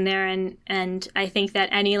lesson there, and I think that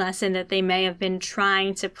any lesson that they may have been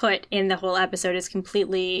trying to put in the whole episode is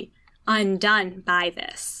completely undone by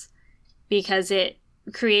this, because it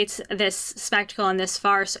creates this spectacle and this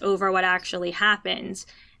farce over what actually happened.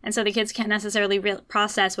 And so the kids can't necessarily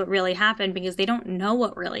process what really happened because they don't know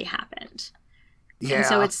what really happened. Yeah. And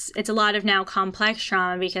so it's a lot of now complex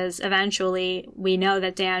trauma, because eventually we know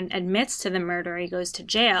that Dan admits to the murder, he goes to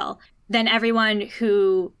jail. Then everyone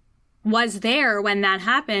who was there when that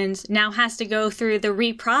happened now has to go through the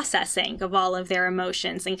reprocessing of all of their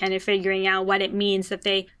emotions and kind of figuring out what it means that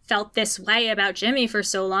they felt this way about Jimmy for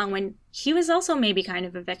so long when he was also maybe kind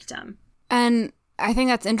of a victim. And I think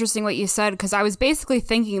that's interesting what you said, because I was basically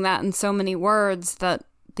thinking that in so many words, that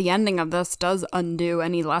the ending of this does undo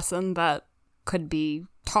any lesson that could be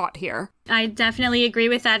taught here. I definitely agree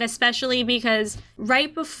with that, especially because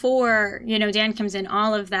right before, Dan comes in,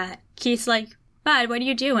 all of that, Keith's like, Bud, what are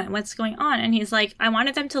you doing? What's going on? And he's like, I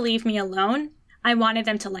wanted them to leave me alone. I wanted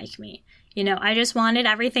them to like me. I just wanted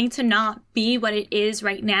everything to not be what it is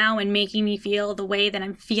right now and making me feel the way that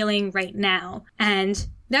I'm feeling right now. And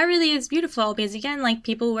that really is beautiful, because again, like,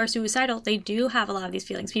 people who are suicidal, they do have a lot of these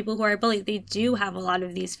feelings. People who are bullied, they do have a lot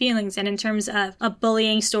of these feelings. And in terms of a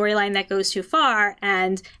bullying storyline that goes too far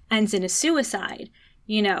and ends in a suicide,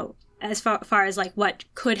 as far as like what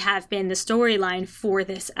could have been the storyline for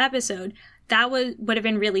this episode, that would have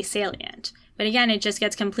been really salient. But again, it just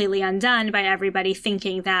gets completely undone by everybody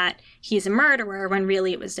thinking that he's a murderer when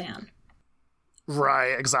really it was Dan.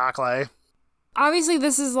 Right, exactly. Obviously,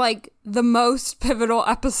 this is like the most pivotal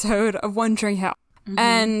episode of One Tree Hill.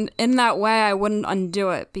 And in that way, I wouldn't undo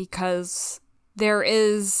it, because there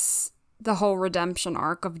is the whole redemption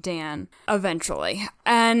arc of Dan eventually.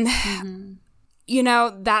 And,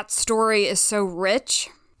 that story is so rich,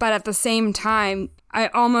 but at the same time, I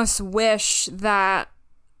almost wish that,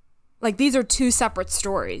 like, these are two separate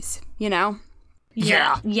stories, Yeah.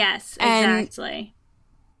 Yes, exactly. And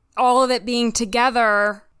all of it being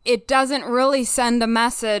together, it doesn't really send a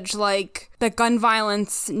message like that gun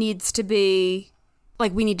violence needs to be,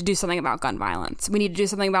 like, we need to do something about gun violence. We need to do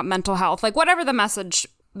something about mental health. Like, whatever the message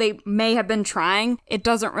they may have been trying, it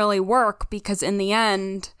doesn't really work, because in the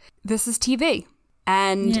end, this is TV.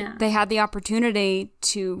 And they had the opportunity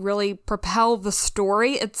to really propel the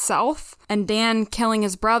story itself. And Dan killing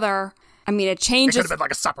his brother, I mean, it changes. It could have been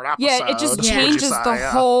like a separate episode. Yeah, it just changes the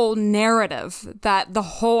whole narrative that the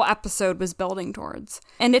whole episode was building towards.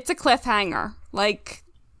 And it's a cliffhanger. Like,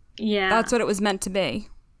 that's what it was meant to be.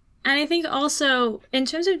 And I think also, in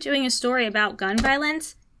terms of doing a story about gun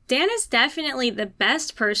violence, Dan is definitely the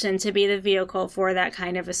best person to be the vehicle for that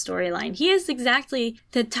kind of a storyline. He is exactly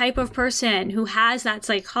the type of person who has that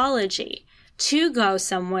psychology to go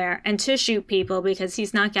somewhere and to shoot people, because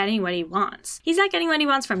he's not getting what he wants. He's not getting what he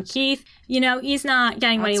wants from Keith. He's not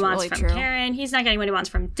getting what he wants from Karen. He's not getting what he wants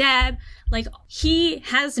from Deb. Like, he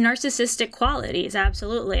has narcissistic qualities,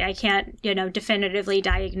 absolutely. I can't, definitively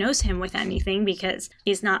diagnose him with anything, because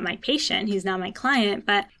he's not my patient, he's not my client,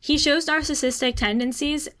 but he shows narcissistic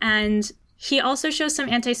tendencies, and he also shows some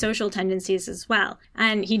antisocial tendencies as well.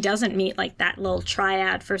 And he doesn't meet, like, that little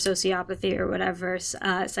triad for sociopathy or whatever,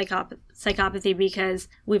 psychopathy, because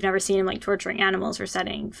we've never seen him, like, torturing animals or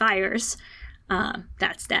setting fires.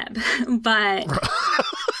 That's Deb. But...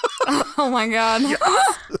 Oh my God.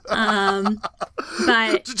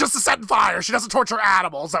 But just to set fire. She doesn't torture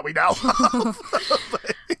animals that we know of.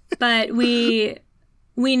 But we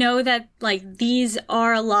know that, like, these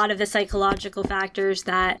are a lot of the psychological factors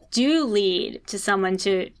that do lead to someone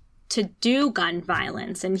to do gun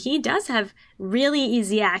violence. And he does have really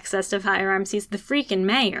easy access to firearms. He's the freaking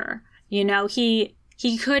mayor. You know, he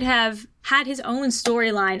could have had his own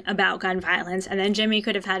storyline about gun violence, and then Jimmy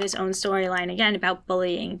could have had his own storyline again about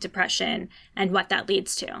bullying, depression, and what that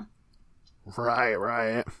leads to.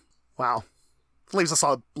 Right. Wow. Leaves us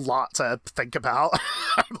a lot to think about,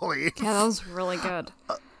 I believe. Yeah, that was really good.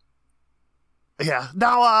 Yeah.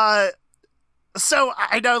 Now, so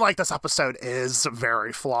I know, like, this episode is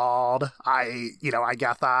very flawed. I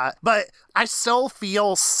get that. But I still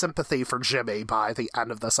feel sympathy for Jimmy by the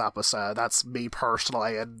end of this episode. That's me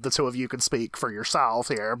personally, and the two of you can speak for yourself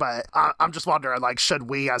here. But I'm just wondering, like, should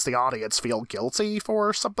we as the audience feel guilty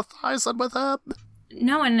for sympathizing with him?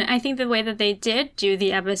 No, and I think the way that they did do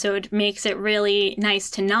the episode makes it really nice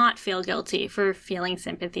to not feel guilty for feeling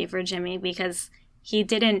sympathy for Jimmy, because he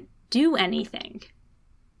didn't do anything.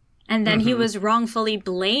 And then he was wrongfully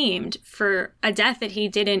blamed for a death that he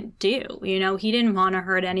didn't do. You know, he didn't want to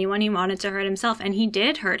hurt anyone. He wanted to hurt himself, and he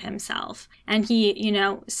did hurt himself. And he, you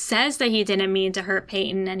know, says that he didn't mean to hurt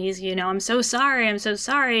Peyton, and he's, you know, I'm so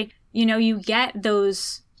sorry. You know, you get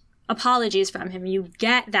those apologies from him. You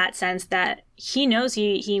get that sense that he knows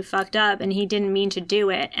he fucked up and he didn't mean to do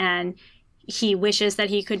it, and he wishes that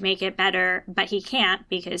he could make it better, but he can't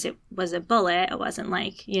because it was a bullet. It wasn't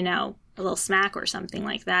like, you know, a little smack or something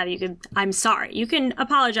like that. I'm sorry. You can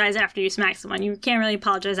apologize after you smack someone. You can't really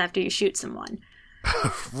apologize after you shoot someone.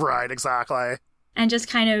 Right, exactly. And just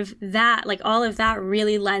kind of that, like, all of that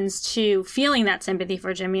really lends to feeling that sympathy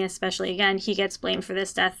for Jimmy, especially, again, he gets blamed for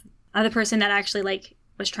this death of the person that actually, like,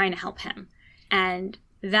 was trying to help him. And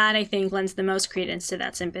that, I think, lends the most credence to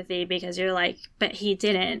that sympathy, because you're like, but he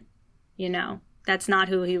didn't, you know, that's not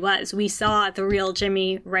who he was. We saw the real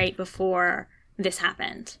Jimmy right before this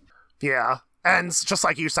happened. Yeah. And just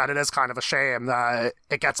like you said, it is kind of a shame that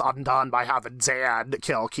it gets undone by having Dan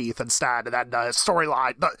kill Keith instead. And then the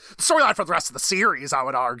storyline for the rest of the series, I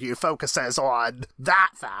would argue, focuses on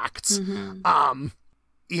that fact.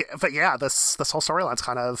 Yeah, but yeah, this whole storyline's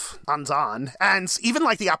kind of undone. And even,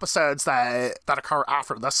 like, the episodes that occur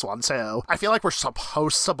after this one, too, I feel like we're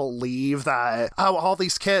supposed to believe that, oh, all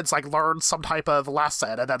these kids, like, learn some type of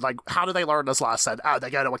lesson. And then, like, how do they learn this lesson? Oh, they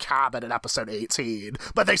go to a cabin in episode 18.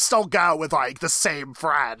 But they still go with, like, the same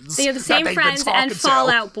friends. They have the same friends and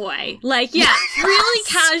Fallout Boy. Like, yeah, yes. Really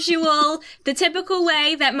casual, the typical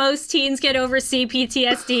way that most teens get over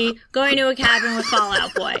CPTSD, going to a cabin with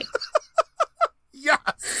Fallout Boy.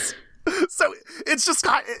 Yes. So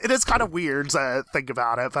it is kind of weird to think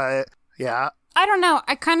about it, but yeah. I don't know.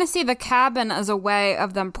 I kind of see the cabin as a way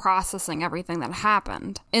of them processing everything that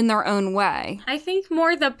happened in their own way. I think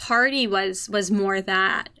more the party was more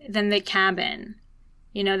that than the cabin.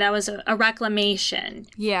 You know, that was a reclamation.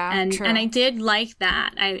 Yeah, and true. And I did like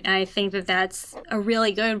that. I think that that's a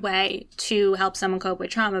really good way to help someone cope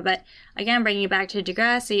with trauma. But again, bringing it back to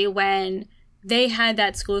Degrassi, when they had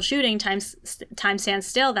that school shooting, Time Stands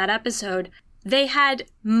Still, that episode, they had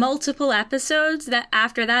multiple episodes that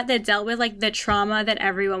after that dealt with, like, the trauma that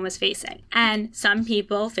everyone was facing. And some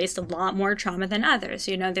people faced a lot more trauma than others.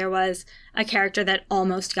 You know, there was a character that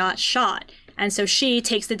almost got shot. And so she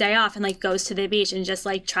takes the day off and, like, goes to the beach and just,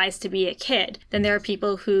 like, tries to be a kid. Then there are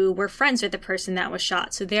people who were friends with the person that was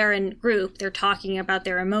shot. So they're in group, they're talking about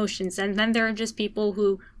their emotions. And then there are just people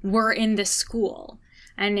who were in the school.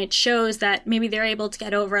 And it shows that maybe they're able to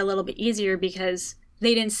get over a little bit easier because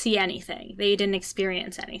they didn't see anything. They didn't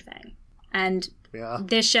experience anything. And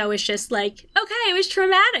This show is just like, okay, it was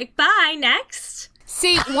traumatic. Bye, next.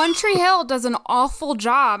 See, One Tree Hill does an awful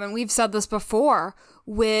job, and we've said this before,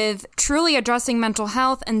 with truly addressing mental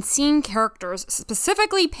health and seeing characters,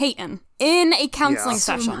 specifically Peyton, in a counseling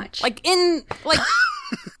session. So much. Like, in, like,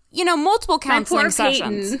 you know, multiple counseling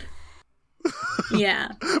sessions. Peyton.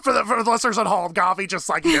 Yeah. For the listeners at home, Gavi just,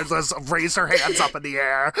 like, just raised her hands up in the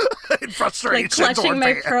air in frustration. Like, clutching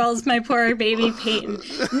my pearls, my poor baby Peyton.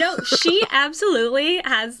 No, she absolutely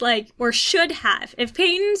has, like, or should have. If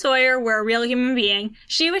Peyton Sawyer were a real human being,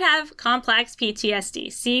 she would have complex PTSD,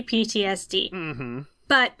 CPTSD. Mm-hmm.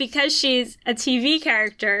 But because she's a TV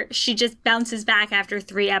character, she just bounces back after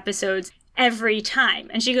 3 episodes every time.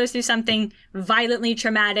 And she goes through something violently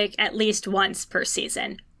traumatic at least once per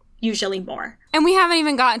season. Usually more. And we haven't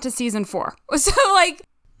even gotten to season 4. So, like,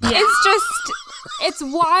 It's just, it's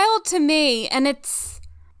wild to me. And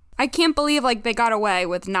I can't believe, like, they got away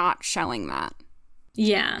with not showing that.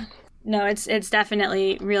 Yeah. No, it's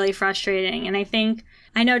definitely really frustrating. And I think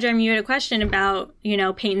I know, Jeremy, you had a question about,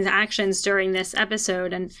 Peyton's actions during this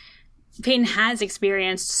episode, and Peyton has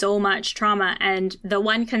experienced so much trauma, and the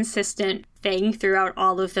one consistent thing throughout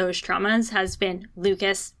all of those traumas has been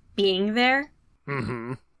Lucas being there.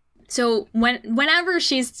 Mm-hmm. So whenever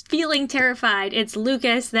she's feeling terrified, it's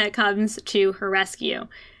Lucas that comes to her rescue.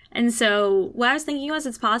 And so what I was thinking was,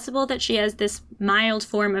 it's possible that she has this mild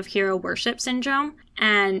form of hero worship syndrome.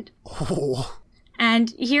 And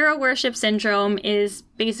hero worship syndrome is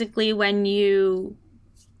basically when you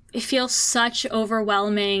feel such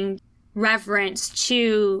overwhelming reverence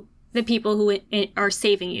to the people who are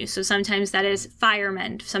saving you. So sometimes that is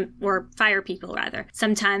firemen, or fire people rather.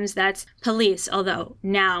 Sometimes that's police, although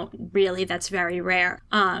now really that's very rare.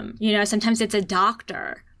 Sometimes it's a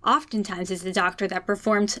doctor. Oftentimes it's the doctor that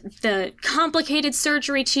performed the complicated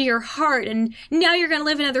surgery to your heart, and now you're going to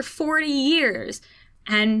live another 40 years.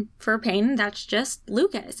 And for Peyton, that's just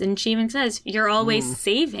Lucas. And she even says, "You're always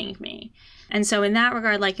saving me." And so in that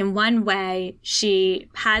regard, like, in one way, she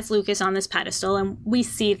has Lucas on this pedestal, and we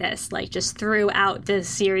see this, like, just throughout the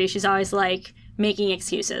series. She's always, like, making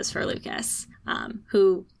excuses for Lucas,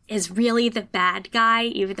 who is really the bad guy,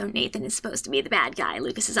 even though Nathan is supposed to be the bad guy.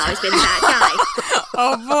 Lucas has always been the bad guy.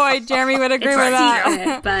 Oh boy, Jeremy would agree with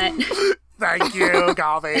that. But thank you,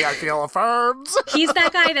 Gavi. I feel affirmed. He's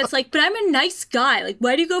that guy that's like, but I'm a nice guy. Like,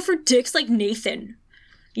 why do you go for dicks like Nathan?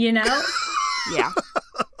 Yeah.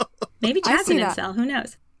 Maybe Chad's an incel. Who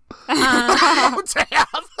knows? Oh,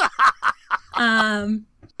 damn.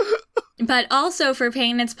 But also for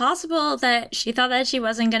Peyton, it's possible that she thought that she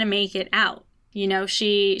wasn't going to make it out.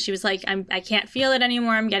 She was like, I can't feel it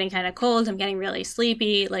anymore. I'm getting kind of cold. I'm getting really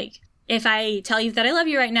sleepy. Like, if I tell you that I love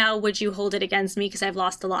you right now, would you hold it against me? Because I've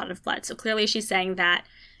lost a lot of blood. So clearly she's saying that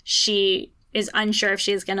she is unsure if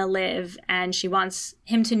she's going to live, and she wants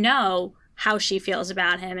him to know how she feels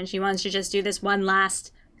about him. And she wants to just do this one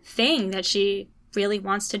last thing that she really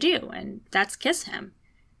wants to do, and that's kiss him.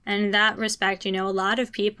 And in that respect, a lot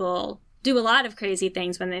of people do a lot of crazy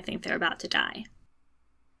things when they think they're about to die.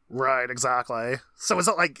 Right, exactly. So is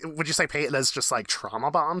it like, would you say Peyton is just like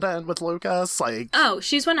trauma bonded with Lucas? Like, oh,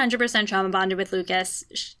 she's 100% trauma bonded with Lucas.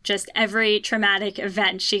 Just every traumatic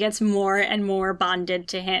event, she gets more and more bonded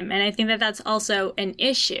to him. And I think that that's also an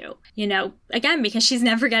issue, again, because she's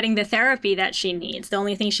never getting the therapy that she needs. The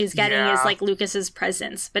only thing she's getting is like Lucas's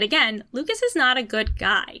presence. But again, Lucas is not a good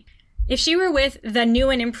guy. If she were with the new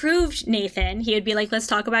and improved Nathan, he would be like, let's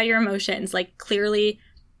talk about your emotions. Like, clearly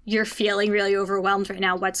you're feeling really overwhelmed right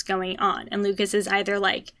now. What's going on? And Lucas is either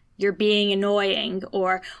like, you're being annoying,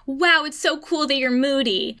 or, wow, it's so cool that you're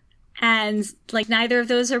moody. And like, neither of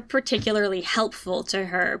those are particularly helpful to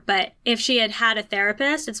her. But if she had had a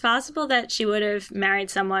therapist, it's possible that she would have married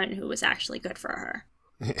someone who was actually good for her.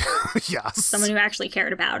 Yes. Someone who actually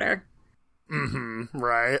cared about her. Mm-hmm.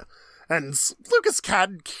 Right. And Lucas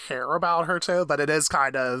can care about her too, but it is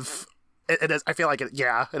kind of, it is, I feel like it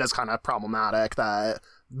is kind of problematic that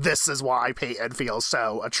this is why Peyton feels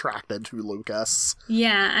so attracted to Lucas.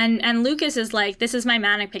 Yeah, and Lucas is like, this is my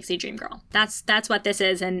manic pixie dream girl. That's what this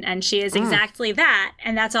is, and she is exactly that,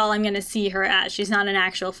 and that's all I'm going to see her as. She's not an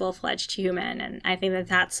actual full-fledged human, and I think that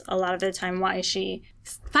that's a lot of the time why she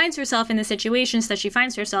finds herself in the situations that she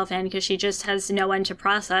finds herself in, because she just has no one to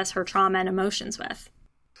process her trauma and emotions with.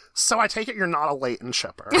 So I take it you're not a Leighton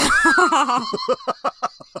shipper.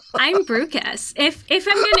 I'm Brucus. If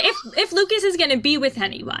Lucas is gonna be with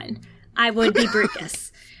anyone, I would be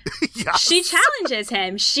Brucus. Yes. She challenges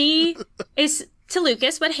him. She is to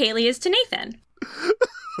Lucas what Haley is to Nathan.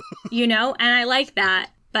 And I like that.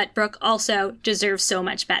 But Brooke also deserves so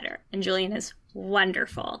much better, and Julian is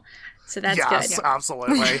wonderful. So that's good. Yes,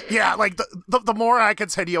 absolutely. Yeah, like, the more I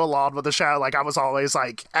continue along with the show, like, I was always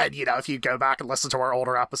like, and, if you go back and listen to our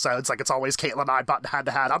older episodes, like, it's always Caitlin and I button head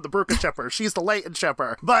to head. I'm the Brucus shipper. She's the Leighton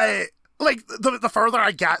shipper. But, like, the further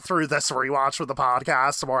I get through this rewatch with the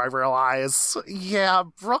podcast, the more I realize,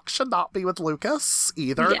 Brooke should not be with Lucas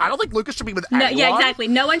either. Yeah. I don't think Lucas should be with anyone. Yeah, exactly.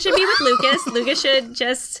 No one should be with Lucas. Lucas should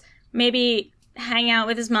just maybe hang out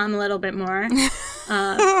with his mom a little bit more. Be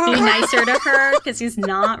nicer to her, because he's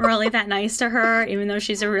not really that nice to her, even though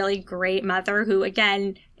she's a really great mother who,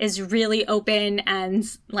 again, is really open and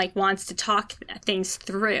like wants to talk things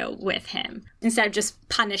through with him instead of just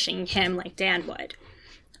punishing him like Dan would.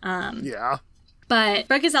 But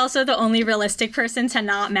Brooke is also the only realistic person to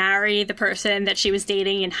not marry the person that she was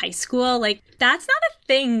dating in high school. Like, that's not a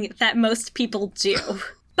thing that most people do.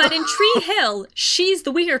 But in Tree Hill, she's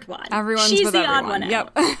the weird one. She's the odd one out.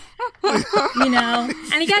 Yep.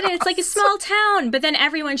 And again, it's like a small town, but then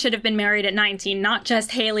everyone should have been married at 19, not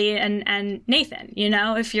just Haley and Nathan,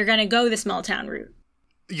 if you're going to go the small town route.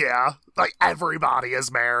 Yeah, like everybody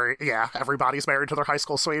is married. Yeah, everybody's married to their high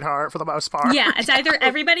school sweetheart for the most part. Yeah, it's either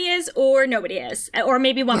everybody is or nobody is, or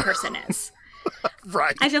maybe one person is.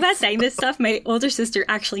 Right. I feel bad saying this stuff. My older sister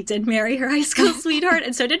actually did marry her high school sweetheart,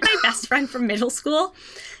 and so did my best friend from middle school.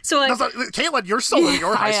 So, like, Caitlin, you're still in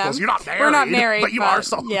your high school. So you're not married. We're not married, but you are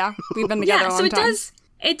still. Yeah, we've been together a long time.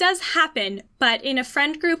 It does happen, but in a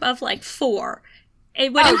friend group of like 4,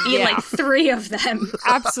 it wouldn't be like 3 of them.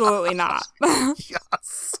 Absolutely not.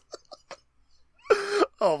 Yes.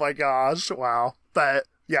 Oh my gosh! Wow. But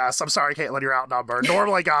yes, I'm sorry, Caitlin, you're outnumbered.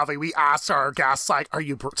 Normally, Gavi, we ask our guests, like, are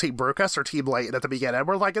you Team Brucus or Team Layton at the beginning?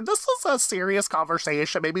 We're like, this is a serious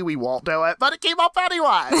conversation. Maybe we won't do it, but it came up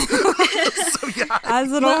anyway. So, yeah.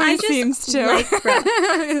 As it always seems to.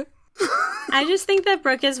 Like I just think that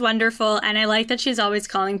Brooke is wonderful, and I like that she's always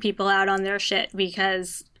calling people out on their shit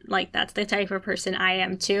because, like, that's the type of person I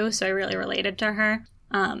am too, so I really related to her.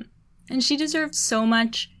 And she deserved so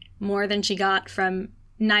much more than she got from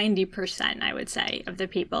 90%, I would say, of the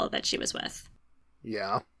people that she was with.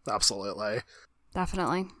 Yeah, absolutely.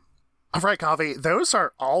 Definitely. All right, Gavi, those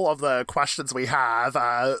are all of the questions we have,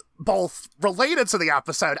 both related to the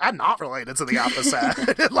episode and not related to the episode,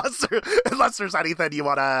 unless there's anything you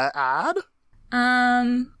want to add.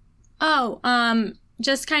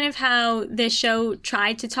 Just kind of how this show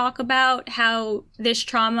tried to talk about how this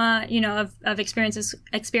trauma, you know, of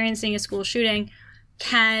experiencing a school shooting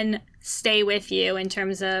can stay with you in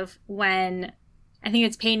terms of when, I think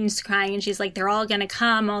it's Peyton's crying and she's like, they're all going to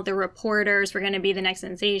come, all the reporters, we're going to be the next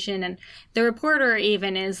sensation. And the reporter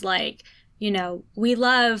even is like, you know, we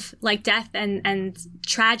love like death and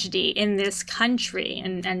tragedy in this country.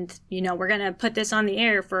 And, you know, we're going to put this on the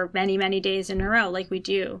air for many, many days in a row like we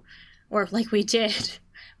do, or like we did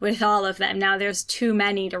with all of them. Now there's too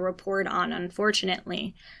many to report on,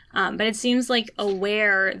 unfortunately. But it seems like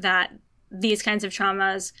aware that these kinds of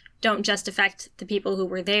traumas don't just affect the people who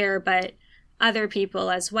were there, but other people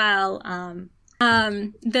as well.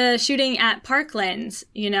 The shooting at Parkland,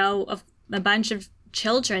 you know, a bunch of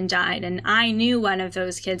children died, and I knew one of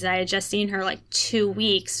those kids. I had just seen her like 2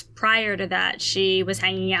 weeks prior to that. She was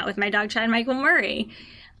hanging out with my dog, Chad Michael Murray.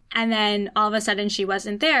 And then all of a sudden she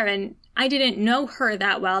wasn't there, and I didn't know her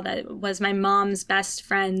that well. That was my mom's best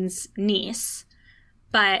friend's niece,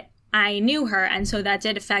 but I knew her, and so that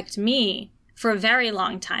did affect me for a very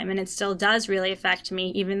long time, and it still does really affect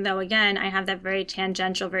me, even though, again, I have that very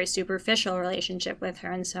tangential, very superficial relationship with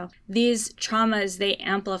her. And so these traumas, they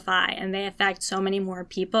amplify and they affect so many more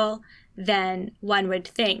people than one would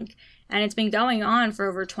think. And it's been going on for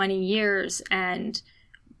over 20 years, and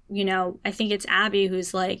you know, I think it's Abby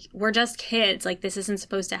who's like, we're just kids. Like, this isn't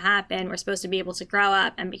supposed to happen. We're supposed to be able to grow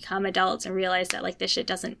up and become adults and realize that, like, this shit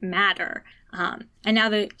doesn't matter. And now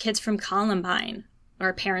the kids from Columbine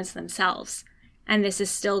are parents themselves. And this is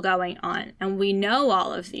still going on. And we know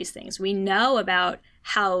all of these things. We know about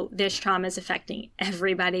how this trauma is affecting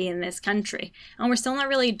everybody in this country. And we're still not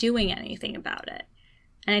really doing anything about it.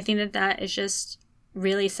 And I think that that is just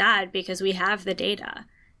really sad because we have the data.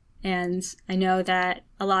 And I know that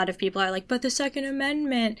a lot of people are like, but the Second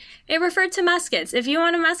Amendment, it referred to muskets. If you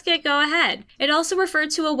want a musket, go ahead. It also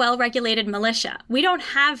referred to a well-regulated militia. We don't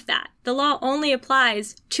have that. The law only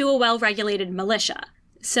applies to a well-regulated militia.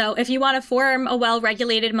 So if you want to form a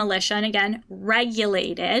well-regulated militia, and again,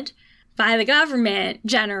 regulated by the government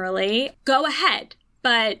generally, go ahead.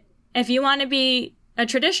 But if you want to be a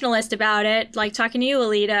traditionalist about it, like talking to you,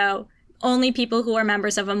 Alito, only people who are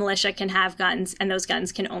members of a militia can have guns, and those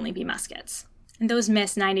guns can only be muskets. And those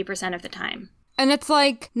miss 90% of the time. And it's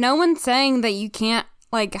like, no one's saying that you can't,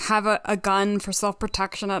 like, have a gun for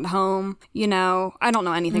self-protection at home. You know, I don't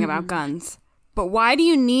know anything about guns. But why do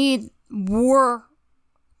you need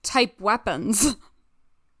war-type weapons?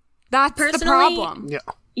 That's the problem.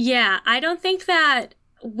 Yeah, I don't think that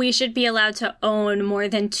we should be allowed to own more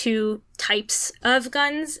than 2 types of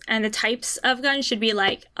guns, and the types of guns should be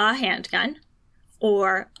like a handgun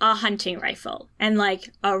or a hunting rifle, and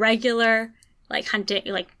like a regular like hunting,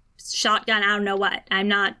 like shotgun, I don't know what, I'm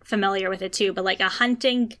not familiar with it too, but like a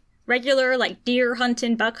hunting, regular like deer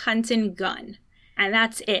hunting, buck hunting gun, and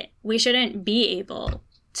that's it. We shouldn't be able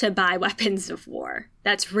to buy weapons of war.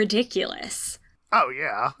 That's ridiculous. Oh,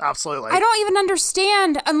 yeah, absolutely. I don't even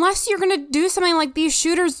understand, unless you're going to do something like these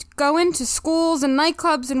shooters go into schools and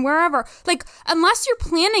nightclubs and wherever. Like, unless you're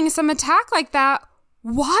planning some attack like that,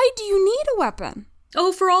 why do you need a weapon?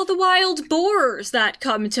 Oh, for all the wild boars that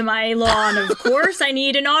come to my lawn, of course, I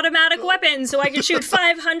need an automatic weapon so I can shoot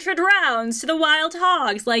 500 rounds to the wild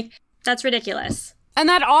hogs. Like, that's ridiculous. And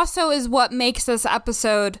that also is what makes this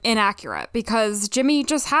episode inaccurate, because Jimmy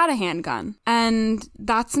just had a handgun, and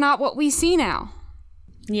that's not what we see now.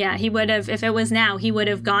 Yeah, he would have, if it was now, he would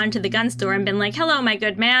have gone to the gun store and been like, hello, my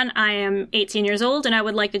good man, I am 18 years old and I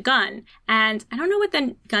would like a gun. And I don't know what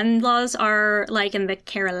the gun laws are like in the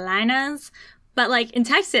Carolinas, but like in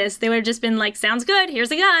Texas, they would have just been like, sounds good,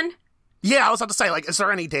 here's a gun. Yeah, I was about to say, like, is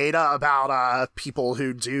there any data about people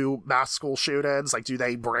who do mass school shootings? Like, do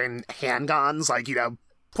they bring handguns? Like, you know,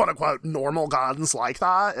 quote-unquote normal guns like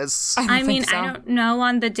that? I don't know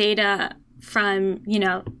on the data from,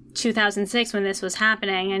 2006 when this was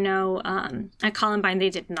happening. I know at Columbine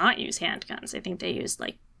they did not use handguns. I think they used,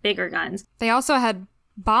 like, bigger guns. They also had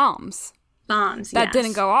bombs. That yes.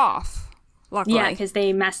 didn't go off, luckily. Yeah, because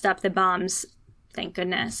they messed up the bombs, thank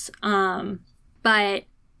goodness. But...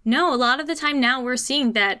 no, a lot of the time now we're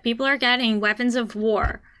seeing that people are getting weapons of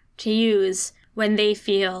war to use when they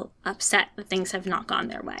feel upset that things have not gone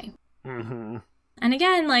their way. Mm-hmm. And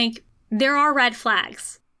again, like, there are red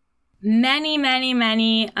flags. Many, many,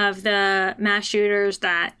 many of the mass shooters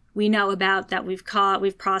that we know about, that we've caught,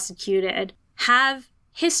 we've prosecuted, have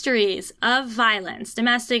histories of violence,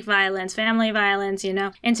 domestic violence, family violence,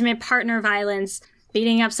 intimate partner violence,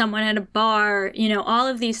 beating up someone at a bar, all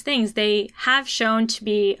of these things, they have shown to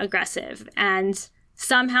be aggressive. And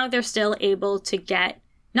somehow they're still able to get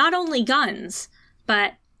not only guns,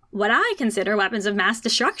 but what I consider weapons of mass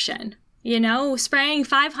destruction. Spraying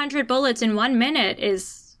 500 bullets in 1 minute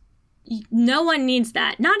is... no one needs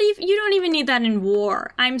that. You don't even need that in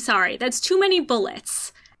war. I'm sorry. That's too many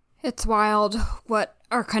bullets. It's wild what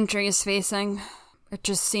our country is facing. It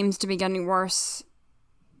just seems to be getting worse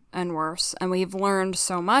and worse, and we've learned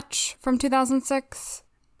so much from 2006,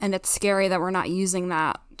 and it's scary that we're not using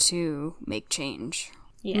that to make change.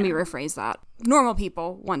 Yeah. Let me rephrase that. Normal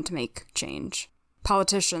people want to make change.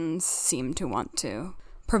 Politicians seem to want to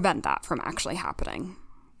prevent that from actually happening.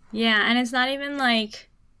 Yeah, and it's not even like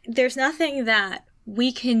there's nothing that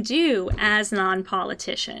we can do as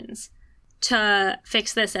non-politicians to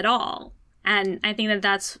fix this at all. And I think that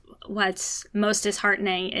that's what's most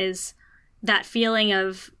disheartening, is that feeling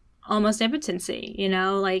of almost impotency,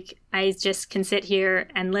 like I just can sit here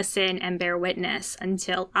and listen and bear witness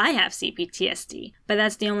until I have CPTSD. But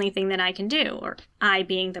that's the only thing that I can do, or I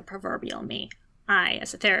being the proverbial me. I,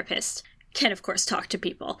 as a therapist, can of course talk to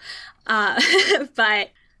people.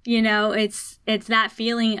 But, it's that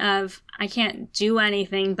feeling of I can't do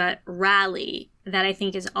anything but rally that I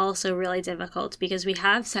think is also really difficult, because we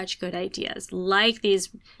have such good ideas like these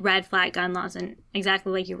red flag gun laws, and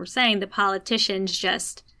exactly like you were saying, the politicians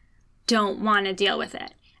just don't want to deal with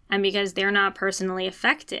it. And because they're not personally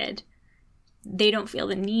affected, they don't feel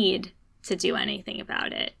the need to do anything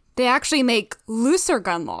about it. They actually make looser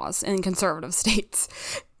gun laws in conservative states.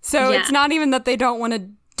 So Yeah. It's not even that they don't want to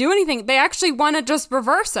do anything. They actually want to just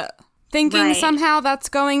reverse it, thinking Right. somehow that's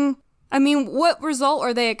going... I mean, what result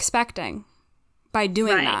are they expecting by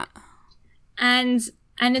doing Right. that?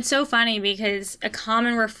 And it's so funny, because a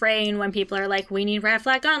common refrain when people are like, we need red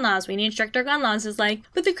flag gun laws, we need stricter gun laws, is like,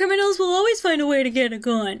 but the criminals will always find a way to get a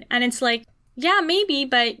gun. And it's like, yeah, maybe,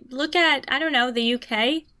 but look at, I don't know, the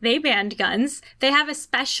UK. They banned guns. They have a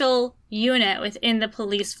special unit within the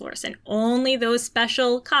police force, and only those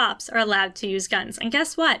special cops are allowed to use guns. And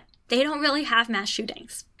guess what? They don't really have mass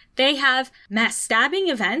shootings. They have mass stabbing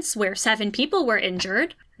events where 7 people were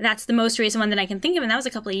injured. That's the most recent one that I can think of, and that was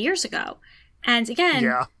a couple of years ago. And again,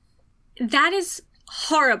 Yeah. that is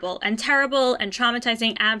horrible and terrible and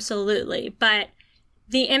traumatizing, absolutely. But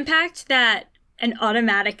the impact that an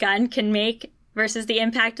automatic gun can make versus the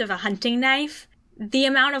impact of a hunting knife, the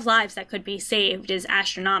amount of lives that could be saved is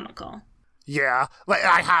astronomical. Yeah, like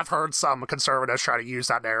I have heard some conservatives try to use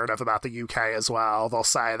that narrative about the UK as well. They'll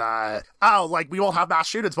say that, we won't have mass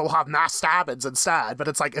shootings, but we'll have mass stabbings instead. But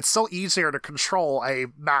it's like, it's still easier to control a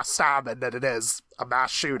mass stabbing than it is a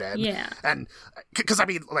mass shooting. Yeah. And because,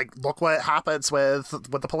 look what happens with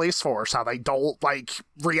the police force, how they don't,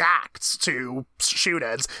 react to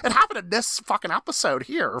shootings. It happened in this fucking episode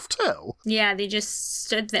here, too. Yeah, they just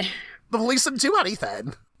stood there. The police didn't do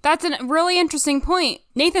anything. That's a really interesting point.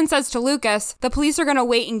 Nathan says to Lucas, the police are going to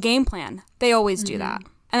wait and game plan. They always do that.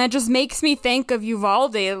 And it just makes me think of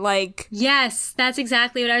Uvalde, Yes, that's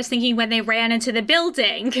exactly what I was thinking when they ran into the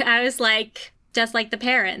building. I was like, just like the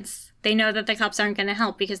parents. They know that the cops aren't going to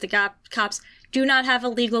help because the cops do not have a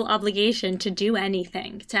legal obligation to do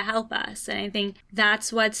anything to help us. And I think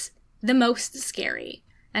that's what's the most scary,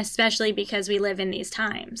 especially because we live in these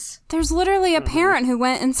times. There's literally a parent who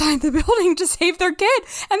went inside the building to save their kid,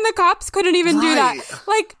 and the cops couldn't even do that.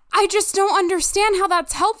 I just don't understand how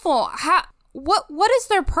that's helpful. What is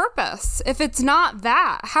their purpose if it's not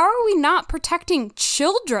that? How are we not protecting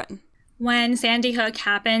children? When Sandy Hook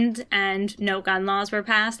happened and no gun laws were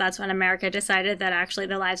passed, that's when America decided that actually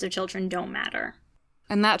the lives of children don't matter.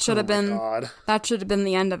 And that should have been God. that should have been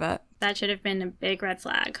the end of it. That should have been a big red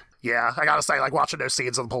flag. Yeah, I gotta say, like, watching those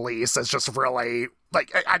scenes of the police is just really,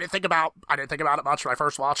 like, I didn't think about it much when I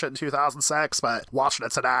first watched it in 2006, but watching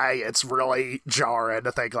it today, it's really jarring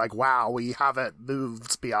to think, like, wow, we haven't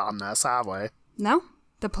moved beyond this, have we? No,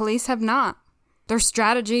 the police have not. Their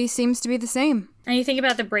strategy seems to be the same. And you think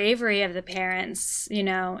about the bravery of the parents, you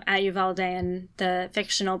know, at Uvalde, and the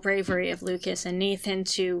fictional bravery of Lucas and Nathan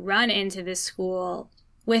to run into this school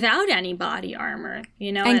without any body armor,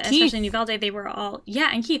 you know, and especially Keith. in Uvalde, they were all,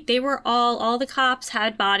 and Keith, they were all the cops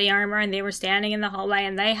had body armor, and they were standing in the hallway,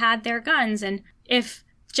 and they had their guns, and if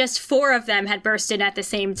just 4 of them had burst in at the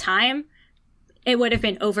same time, it would have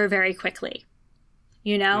been over very quickly,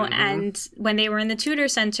 you know, and when they were in the Tudor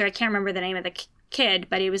Center, I can't remember the name of the kid,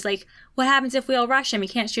 but he was like, what happens if we all rush him? He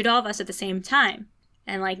can't shoot all of us at the same time.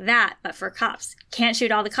 And like that, but for cops. Can't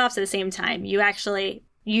shoot all the cops at the same time.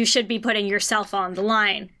 You should be putting yourself on the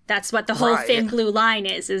line. That's what the whole thin blue line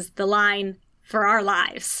is the line for our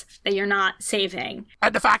lives that you're not saving.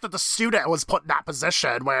 And the fact that the student was put in that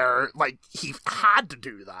position where, like, he had to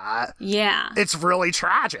do that. Yeah. It's really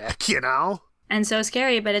tragic, you know? And so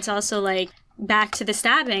scary, but it's also like, back to the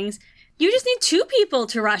stabbings, you just need 2 people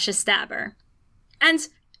to rush a stabber. And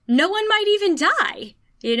no one might even die,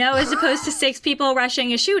 you know, as opposed to 6 people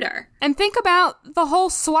rushing a shooter. And think about the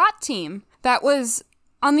whole SWAT team that was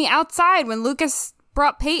on the outside when Lucas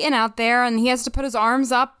brought Peyton out there and he has to put his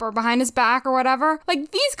arms up or behind his back or whatever.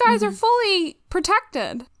 Like, these guys are fully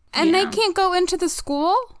protected. And they can't go into the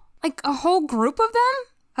school? Like, a whole group of them?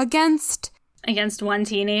 Against one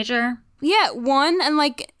teenager? Yeah, one. And,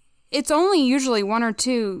 like, it's only usually 1 or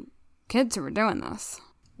 2 kids who are doing this.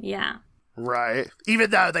 Yeah. Right. Even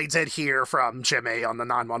though they did hear from Jimmy on the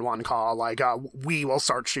 911 call, like, we will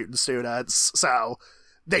start shooting students. So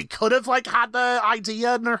they could have, like, had the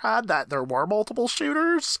idea in their head that there were multiple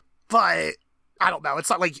shooters. But I don't know. It's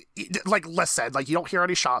not like, listen, like, you don't hear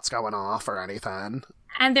any shots going off or anything.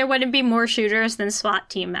 And there wouldn't be more shooters than SWAT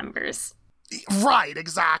team members. Right,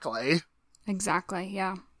 exactly. Exactly,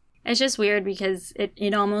 yeah. It's just weird because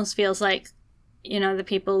it almost feels like, you know, the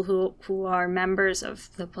people who are members of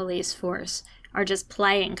the police force are just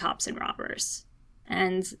playing cops and robbers.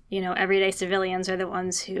 And, you know, everyday civilians are the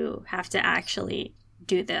ones who have to actually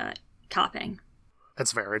do the copping.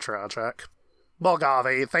 It's very tragic. Well,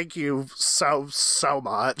 Gavi, thank you so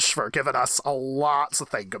much for giving us a lot to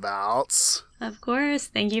think about. Of course.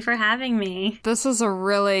 Thank you for having me. This was a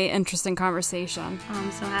really interesting conversation.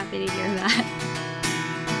 I'm so happy to hear that.